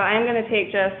underscoring. And so I'm going to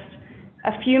take just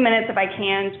a few minutes, if I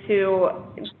can, to,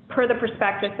 per the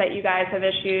prospectus that you guys have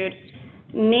issued,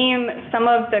 name some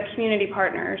of the community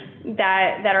partners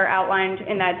that are outlined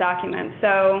in that document.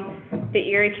 So the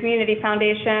Erie Community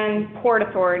Foundation, Port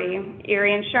Authority,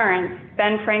 Erie Insurance,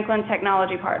 Ben Franklin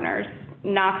Technology Partners,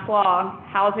 Knox Law,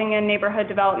 Housing and Neighborhood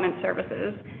Development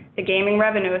Services, the Gaming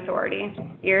Revenue Authority,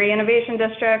 Erie Innovation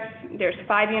District. There's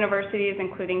 5 universities,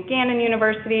 including Gannon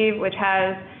University, which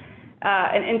has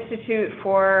an Institute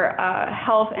for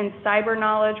Health and Cyber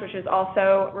Knowledge, which is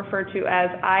also referred to as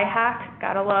IHAC,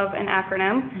 gotta love an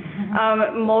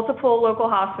acronym, multiple local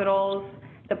hospitals,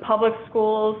 the public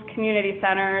schools, community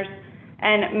centers,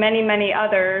 and many, many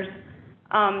others.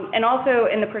 And also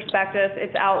in the prospectus,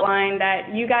 it's outlined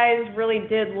that you guys really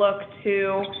did look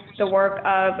to the work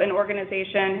of an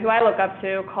organization who I look up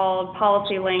to called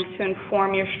Policy Link to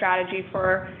inform your strategy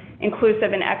for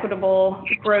inclusive and equitable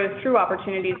growth through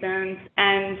opportunity zones,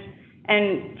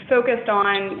 and focused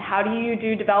on how do you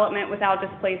do development without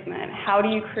displacement? How do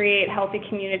you create healthy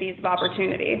communities of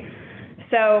opportunity?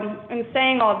 So in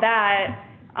saying all that,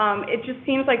 it just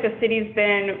seems like the city's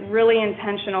been really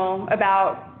intentional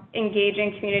about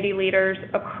engaging community leaders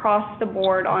across the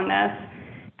board on this.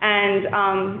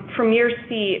 And from your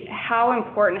seat, how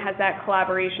important has that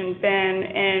collaboration been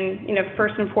in,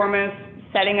 first and foremost,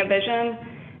 setting a vision,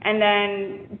 and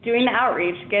then doing the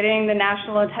outreach, getting the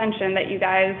national attention that you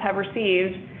guys have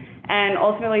received, and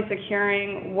ultimately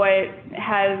securing what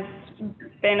has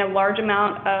been a large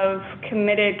amount of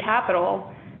committed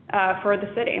capital for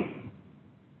the city?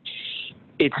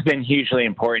 It's been hugely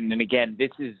important. And again,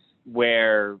 this is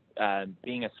where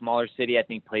being a smaller city, I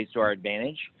think, plays to our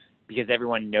advantage, because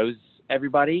everyone knows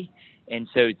everybody. And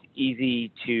so it's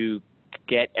easy to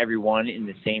get everyone in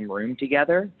the same room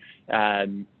together.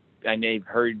 I know you've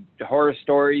heard horror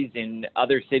stories in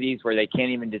other cities where they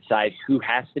can't even decide who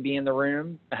has to be in the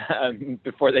room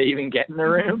before they even get in the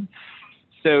room.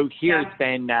 So here it's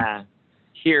been,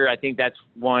 here I think that's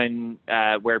one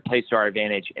where it plays to our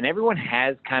advantage. And everyone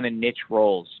has kind of niche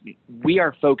roles. We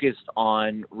are focused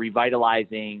on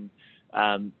revitalizing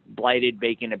blighted,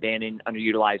 vacant, abandoned,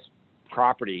 underutilized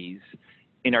properties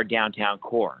in our downtown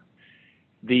core.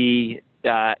 The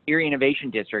Erie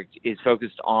Innovation District is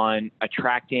focused on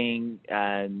attracting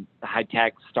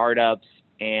high-tech startups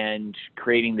and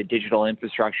creating the digital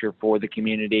infrastructure for the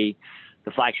community. The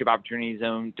Flagship Opportunity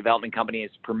Zone Development Company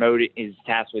is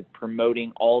tasked with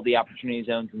promoting all the opportunity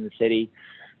zones in the city.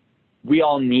 We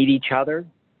all need each other.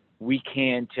 We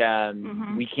can't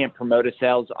promote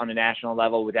ourselves on a national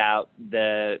level without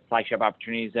the Flagship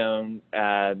Opportunity Zone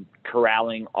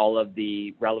corralling all of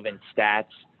the relevant stats.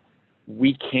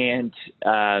 We can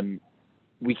turn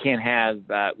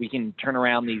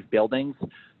around these buildings,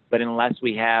 but unless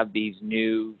we have these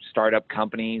new startup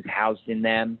companies housed in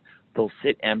them, they'll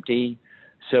sit empty.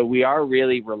 So we are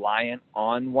really reliant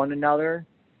on one another.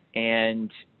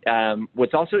 And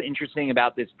what's also interesting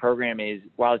about this program is,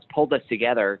 while it's pulled us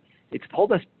together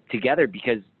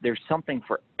because there's something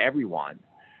for everyone.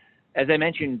 As I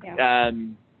mentioned,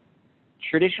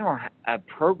 traditional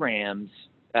programs,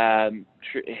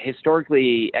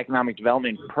 historically economic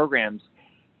development programs,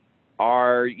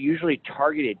 are usually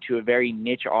targeted to a very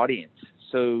niche audience.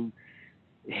 So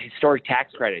historic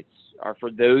tax credits are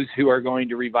for those who are going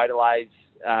to revitalize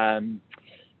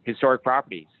historic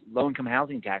properties. Low-income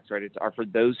housing tax credits are for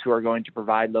those who are going to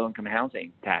provide low-income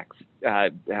housing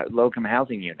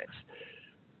units.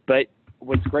 But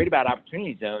what's great about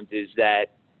opportunity zones is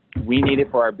that We need it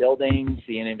for our buildings.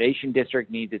 The Innovation District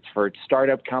needs it for its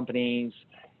startup companies.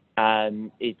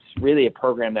 It's really a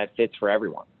program that fits for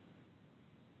everyone.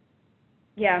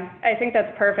 Yeah, I think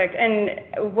that's perfect.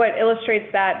 And what illustrates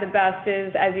that the best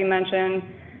is, as you mentioned,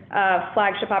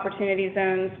 Flagship Opportunity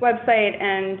Zone's website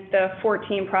and the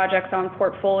 14 projects on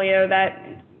portfolio that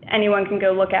anyone can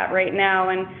go look at right now.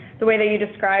 And the way that you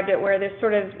described it, where there's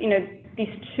sort of, these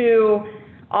two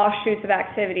offshoots of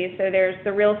activities. So there's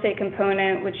the real estate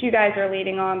component, which you guys are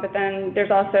leading on, but then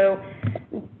there's also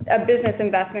a business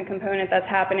investment component that's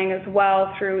happening as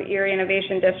well through Erie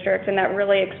Innovation District, and that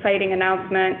really exciting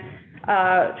announcement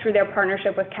through their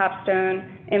partnership with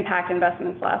Capstone Impact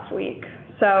Investments last week.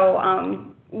 So,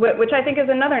 which I think is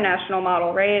another national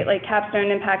model, right? Like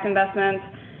Capstone Impact Investments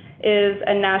is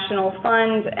a national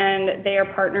fund, and they are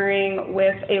partnering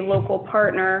with a local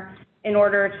partner in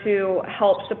order to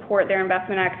help support their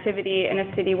investment activity in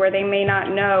a city where they may not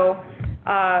know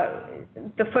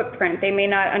the footprint, they may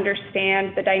not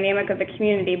understand the dynamic of the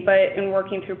community, but in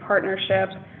working through partnership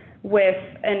with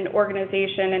an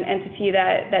organization, an entity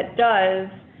that does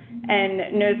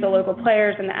and knows the local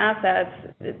players and the assets,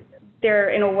 they're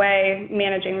in a way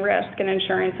managing risk and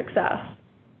ensuring success.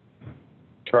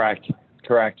 Correct.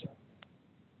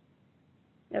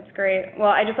 That's great. Well,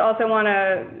 I just also want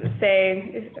to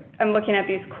say, I'm looking at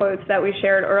these quotes that we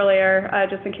shared earlier,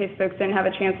 just in case folks didn't have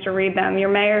a chance to read them. Your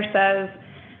mayor says,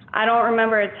 "I don't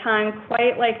remember a time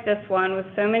quite like this one with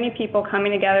so many people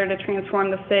coming together to transform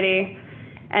the city."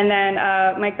 And then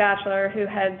Mike Batchelor, who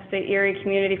heads the Erie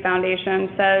Community Foundation,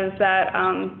 says that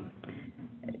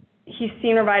he's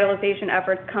seen revitalization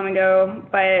efforts come and go,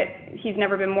 but he's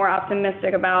never been more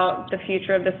optimistic about the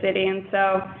future of the city. And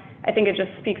so I think it just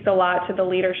speaks a lot to the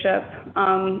leadership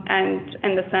and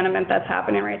the sentiment that's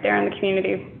happening right there in the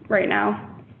community right now.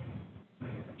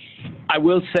 I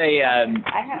will say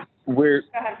we're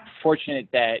fortunate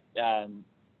that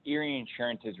Erie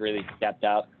Insurance has really stepped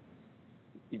up.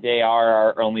 They are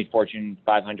our only Fortune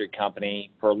 500 company.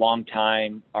 For a long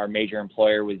time, our major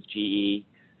employer was GE,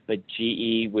 but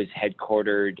GE was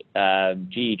headquartered,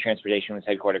 GE Transportation was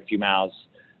headquartered a few miles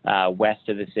west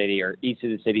of the city, or east of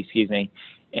the city, excuse me.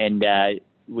 And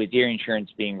with Erie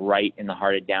Insurance being right in the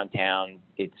heart of downtown,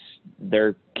 it's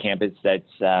their campus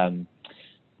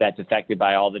that's affected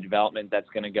by all the development that's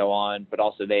going to go on, but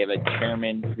also they have a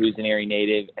chairman who's an Erie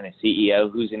native and a CEO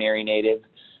who's an Erie native.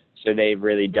 So they've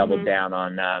really doubled down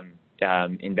on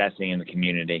investing in the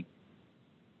community.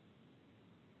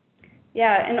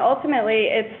 Yeah, and ultimately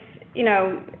it's,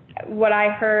 what I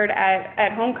heard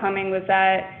at Homecoming was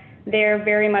that they're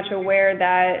very much aware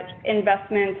that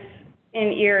investments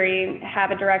in Erie have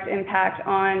a direct impact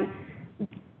on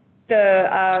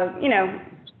the,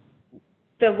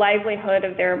 the livelihood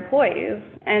of their employees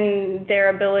and their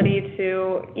ability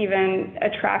to even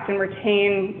attract and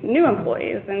retain new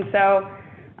employees. And so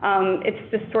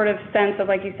it's this sort of sense of,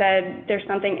 like you said, there's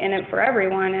something in it for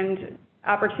everyone, and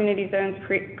Opportunity Zones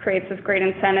creates this great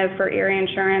incentive for Erie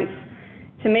Insurance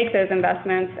to make those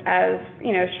investments as,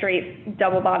 straight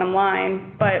double bottom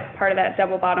line. But part of that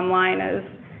double bottom line is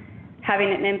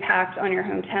having an impact on your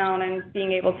hometown and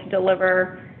being able to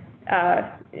deliver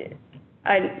a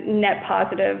net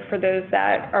positive for those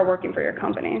that are working for your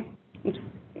company. It's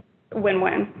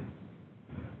win-win.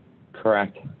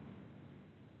 Correct.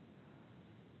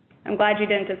 I'm glad you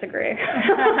didn't disagree. I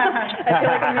feel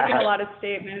like I'm making a lot of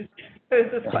statements,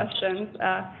 poses questions.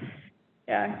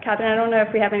 Yeah, Catherine, I don't know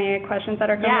if we have any questions that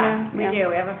are coming in. We do.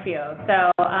 We have a few. So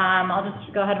I'll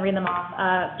just go ahead and read them off.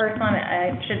 First one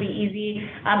should be easy.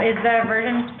 Is the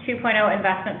version 2.0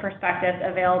 investment prospectus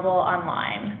available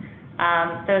online?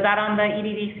 So is that on the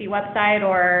EDDC website,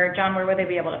 or John, where would they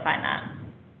be able to find that?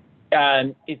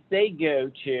 If they go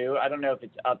to, I don't know if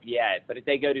it's up yet, but if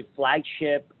they go to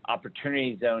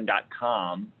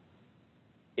flagshipopportunityzone.com,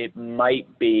 it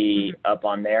might be up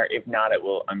on there. If not,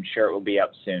 I'm sure it will be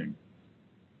up soon.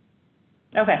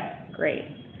 Okay, great.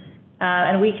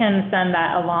 And we can send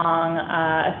that along,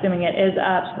 assuming it is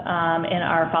up, in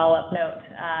our follow-up note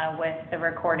with the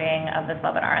recording of this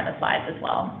webinar and the slides as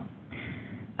well.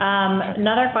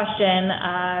 Another question,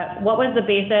 what was the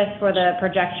basis for the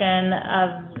projection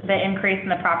of the increase in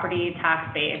the property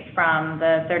tax base from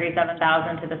the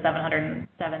 $37,000 to the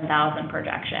 $707,000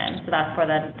 projection? So that's for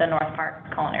the North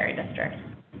Park Culinary District.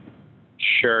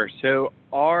 Sure. So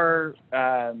our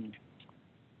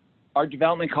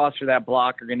development costs for that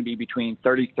block are going to be between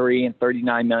 $33 and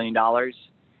 $39 million.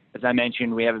 As I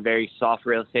mentioned, we have a very soft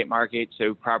real estate market,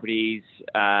 so properties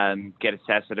get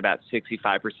assessed at about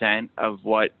 65% of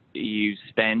what you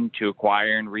spend to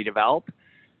acquire and redevelop.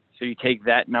 So you take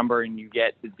that number and you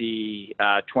get the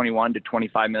 $21 to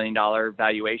 $25 million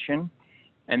valuation.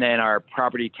 And then our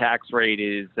property tax rate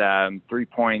is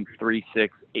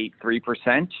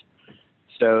 3.3683%.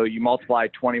 So you multiply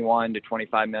 21 to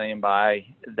 25 million by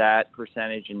that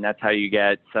percentage, and that's how you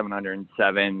get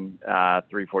 707,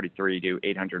 343 to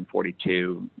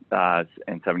 842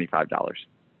 and $75.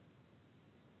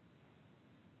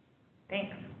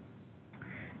 Thanks.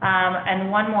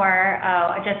 And one more,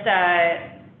 just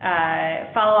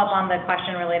follow up on the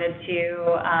question related to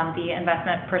the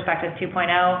Investment Perspective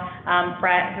 2.0.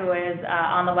 Brett, who is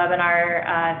on the webinar,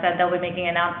 said they'll be making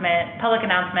an public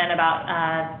announcement about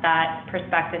that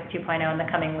Perspective 2.0 in the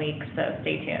coming weeks, so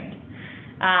stay tuned.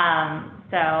 And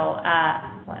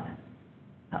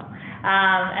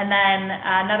then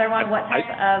another one, what type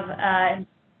of, I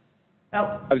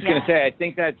was going to say, I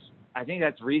think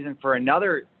that's reason for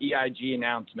another EIG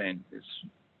announcement. It's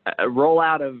a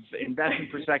rollout of Investment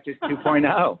Perspectives 2.0.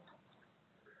 Sounds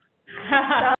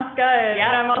good. Yeah.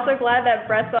 And I'm also glad that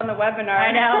Brett's on the webinar.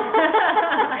 I know.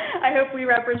 I hope we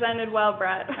represented well,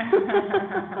 Brett.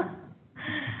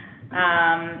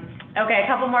 Okay, a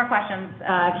couple more questions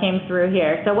came through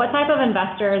here. So what type of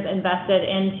investors invested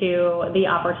into the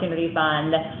Opportunity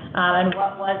Fund, and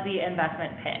what was the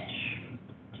investment pitch?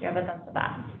 Do you have a sense of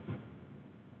that?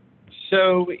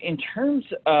 So in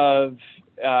terms of,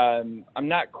 I'm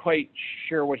not quite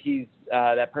sure what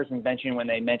that person's mentioning when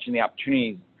they mentioned the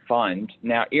Opportunity Fund.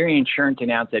 Now, Erie Insurance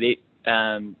announced that it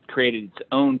created its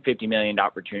own $50 million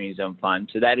Opportunity Zone Fund.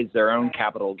 So that is their own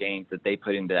capital gains that they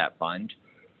put into that fund.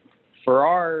 For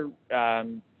our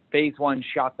phase one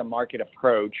shock the market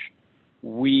approach,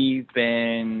 we've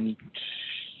been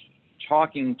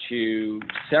talking to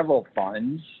several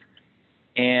funds,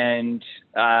 and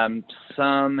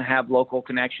some have local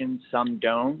connections, some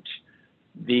don't.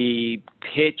 The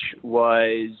pitch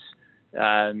was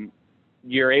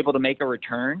you're able to make a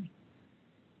return,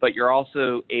 but you're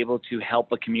also able to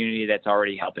help a community that's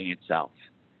already helping itself.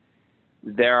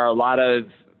 There are a lot of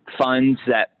funds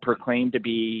that proclaim to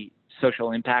be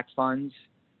social impact funds.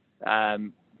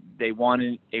 They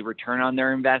wanted a return on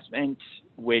their investment,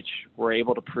 which we're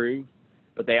able to prove,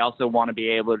 but they also want to be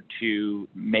able to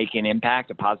make an impact,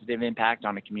 a positive impact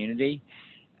on a community.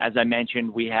 As I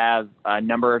mentioned, we have a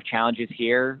number of challenges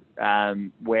here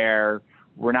where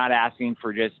we're not asking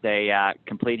for just a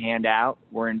complete handout.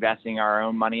 We're investing our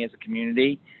own money as a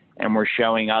community, and we're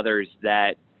showing others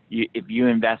that if you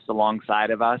invest alongside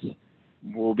of us,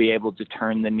 we'll be able to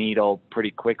turn the needle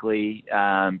pretty quickly,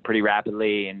 pretty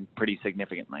rapidly, and pretty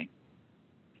significantly.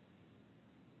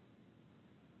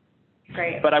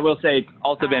 Great. But I will say it's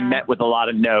also been met with a lot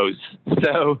of no's.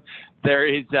 So there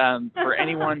is, for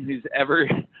anyone who's ever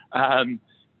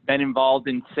been involved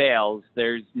in sales,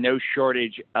 there's no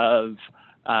shortage of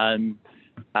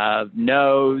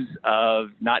no's,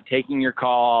 of not taking your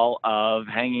call, of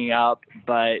hanging up.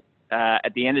 But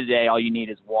at the end of the day, all you need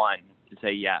is one to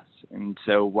say yes. And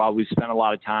so while we've spent a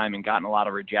lot of time and gotten a lot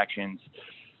of rejections,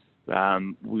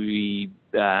 we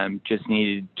just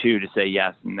needed two to say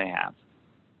yes, and they have.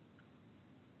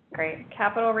 Great.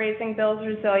 Capital raising builds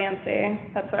resiliency.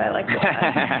 That's what I like to say.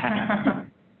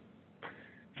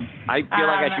 I feel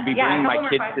like I should be bringing my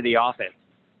kids to the office.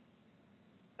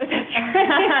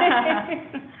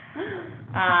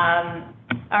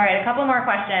 All right, a couple more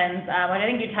questions, which I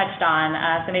think you touched on.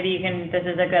 So maybe this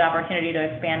is a good opportunity to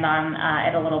expand on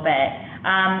it a little bit.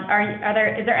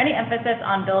 Is there any emphasis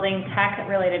on building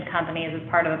tech-related companies as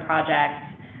part of the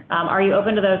project? Are you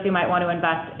open to those who might want to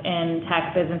invest in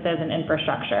tech businesses and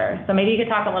infrastructure? So maybe you could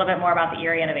talk a little bit more about the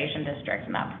Erie Innovation District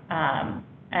and that,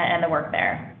 and the work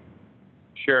there.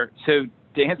 Sure. So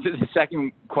to answer the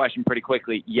second question pretty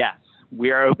quickly, yes,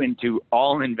 we are open to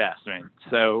all investment.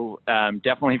 So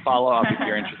definitely follow up if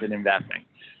you're interested in investing.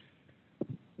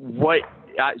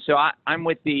 I'm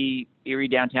with the Erie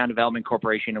Downtown Development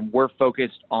Corporation, and we're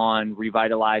focused on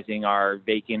revitalizing our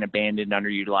vacant, abandoned,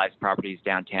 underutilized properties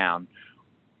downtown.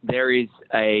 There is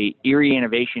a Erie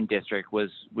Innovation District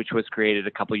which was created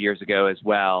a couple years ago as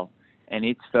well, and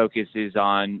its focus is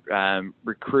on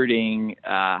recruiting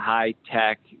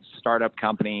high-tech startup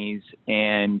companies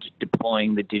and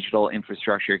deploying the digital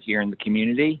infrastructure here in the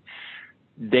community.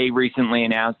 They recently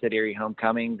announced at Erie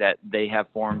Homecoming that they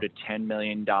have formed a $10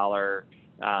 million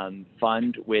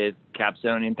fund with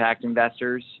Capstone Impact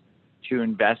Investors to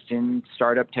invest in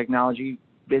startup technology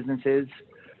businesses.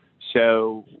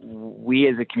 So we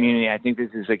as a community, I think this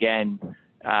is, again,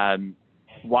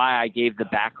 why I gave the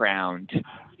background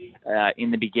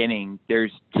in the beginning.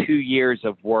 There's 2 years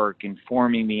of work in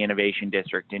forming the Innovation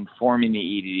District, in forming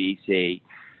the EDDC.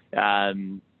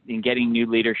 in getting new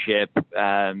leadership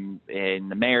in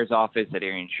the mayor's office, at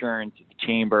Erie Insurance, at the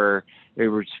chamber. There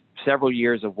were several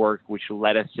years of work which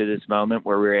led us to this moment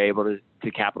where we were able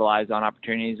to capitalize on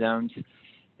opportunity zones.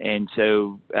 And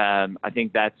so I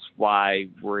think that's why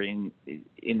we're in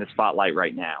the spotlight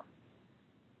right now.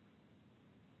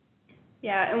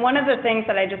 Yeah, and one of the things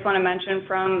that I just want to mention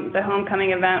from the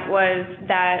homecoming event was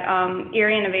that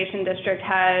Erie Innovation District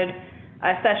had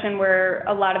a session where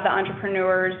a lot of the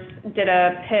entrepreneurs did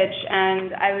a pitch,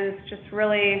 and I was just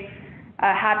really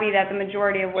happy that the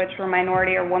majority of which were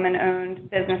minority or woman-owned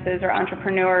businesses or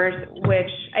entrepreneurs, which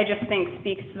I just think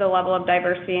speaks to the level of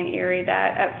diversity in Erie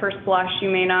that at first blush you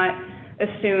may not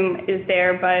assume is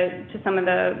there, but to some of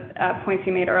the points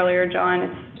you made earlier,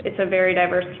 John, it's a very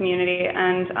diverse community,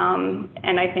 and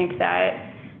I think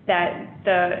that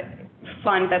the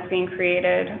fund that's being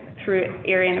created through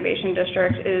Erie Innovation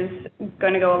District is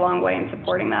going to go a long way in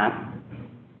supporting that.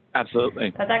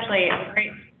 Absolutely. That's actually a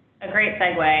great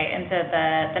segue into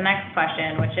the next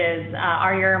question, which is,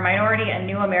 are your minority and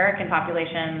new American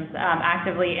populations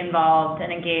actively involved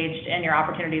and engaged in your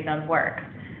Opportunity Zones work?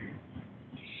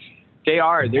 They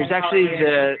are. There's actually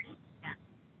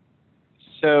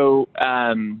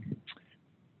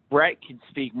Brett can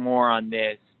speak more on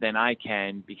this than I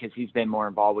can because he's been more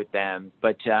involved with them.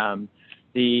 But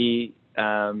the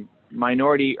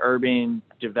Minority Urban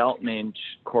Development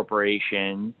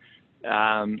Corporation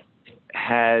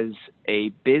has a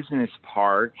business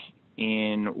park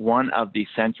in one of the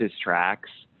census tracts,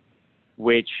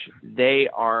 which they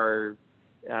are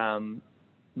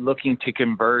looking to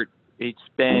convert. It's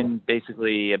been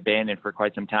basically abandoned for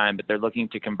quite some time, but they're looking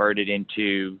to convert it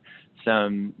into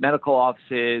some medical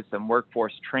offices, some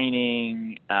workforce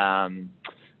training,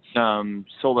 some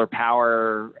solar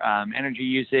power energy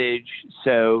usage.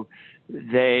 So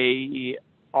they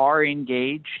are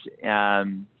engaged.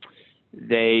 Again,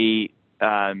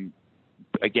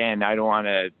 I don't want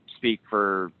to speak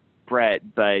for Brett,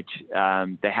 but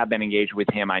they have been engaged with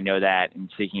him. I know that, in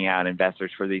seeking out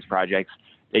investors for these projects.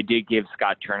 They did give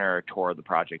Scott Turner a tour of the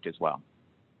project as well.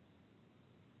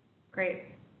 Great.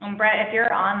 Brett, if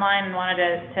you're online and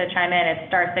wanted to chime in, it's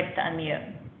 *6 to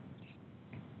unmute.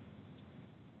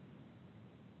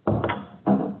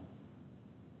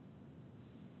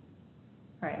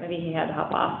 All right, maybe he had to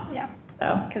hop off. Yeah.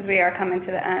 So, because we are coming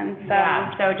to the end. So.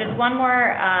 Yeah. So just one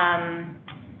more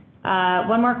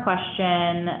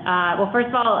question. Well, first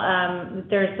of all,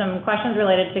 there's some questions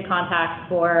related to contacts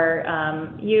for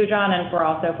you, John, and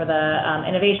also for the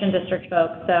Innovation District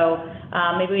folks. So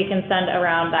maybe we can send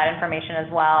around that information as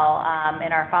well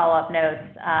in our follow-up notes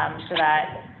so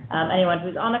that anyone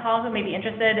who's on the call who may be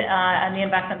interested in the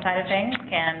investment side of things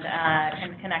can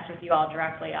connect with you all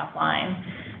directly offline.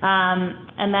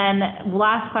 And then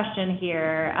last question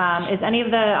here, is any of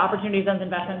the Opportunity Zones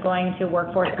investment going to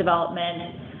workforce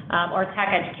development or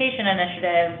tech education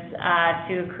initiatives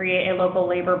to create a local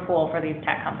labor pool for these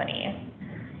tech companies?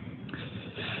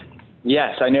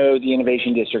 Yes, I know the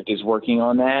Innovation District is working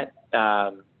on that.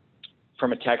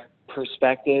 From a tech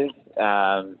perspective,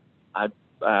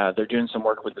 they're doing some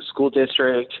work with the school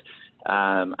district.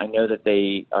 I know that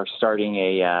they are starting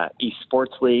a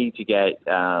esports league to get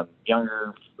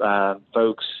younger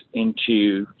folks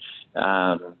into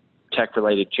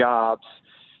tech-related jobs.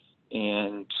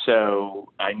 And so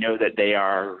I know that they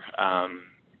are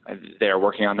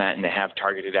working on that, and they have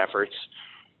targeted efforts.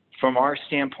 From our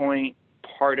standpoint,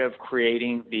 part of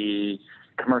creating the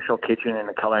commercial kitchen and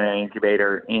the culinary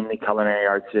incubator in the Culinary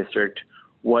Arts District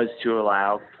was to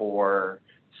allow for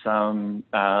some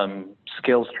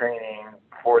skills training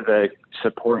for the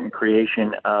support and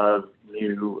creation of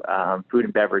new food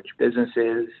and beverage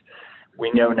businesses.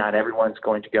 We know not everyone's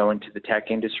going to go into the tech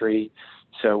industry,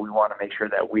 so we want to make sure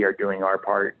that we are doing our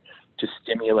part to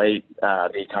stimulate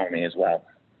the economy as well.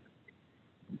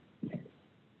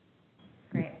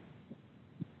 Great.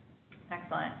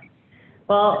 Excellent.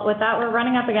 Well, with that, we're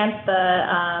running up against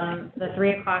the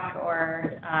 3 o'clock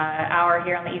hour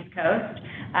here on the East Coast.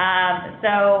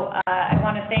 So I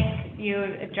want to thank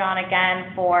you, John,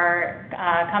 again for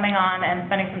coming on and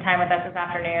spending some time with us this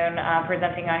afternoon,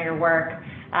 presenting on your work.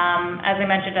 As I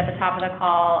mentioned at the top of the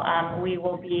call, we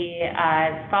will be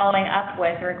following up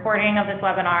with a recording of this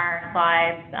webinar,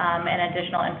 slides, and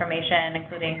additional information,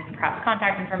 including perhaps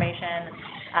contact information,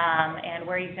 and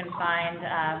where you can find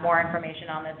more information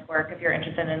on this work if you're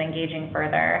interested in engaging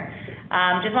further.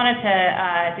 Just wanted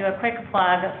to do a quick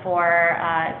plug for,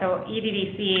 so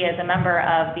EDDC is a member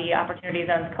of the Opportunity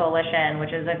Zones Coalition,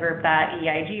 which is a group that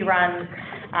EIG runs.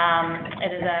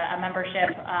 It is a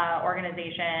membership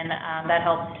organization that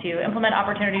helps to implement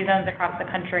opportunity zones across the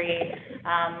country,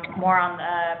 more on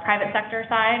the private sector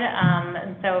side.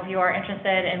 And so if you are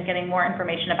interested in getting more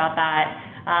information about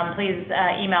that, please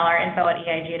email our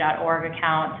info@eig.org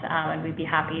account, and we'd be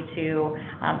happy to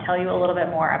tell you a little bit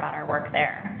more about our work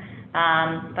there.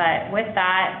 But with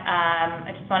that,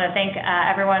 I just want to thank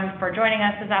everyone for joining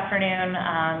us this afternoon.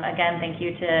 Again, thank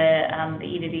you to the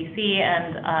EDDC,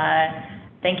 and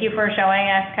thank you for showing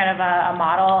us kind of a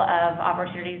model of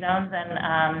opportunity zones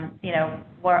and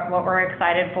what we're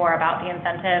excited for about the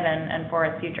incentive and for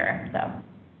its future. So,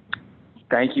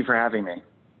 thank you for having me.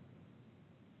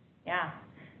 Yeah,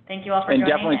 thank you all for joining.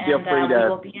 And definitely feel free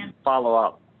to follow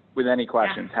up with any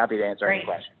questions. Yeah. Happy to answer any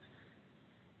questions.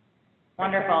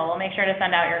 Wonderful. We'll make sure to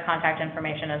send out your contact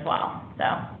information as well. So,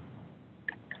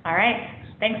 all right.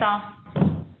 Thanks all.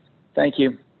 Thank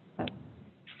you.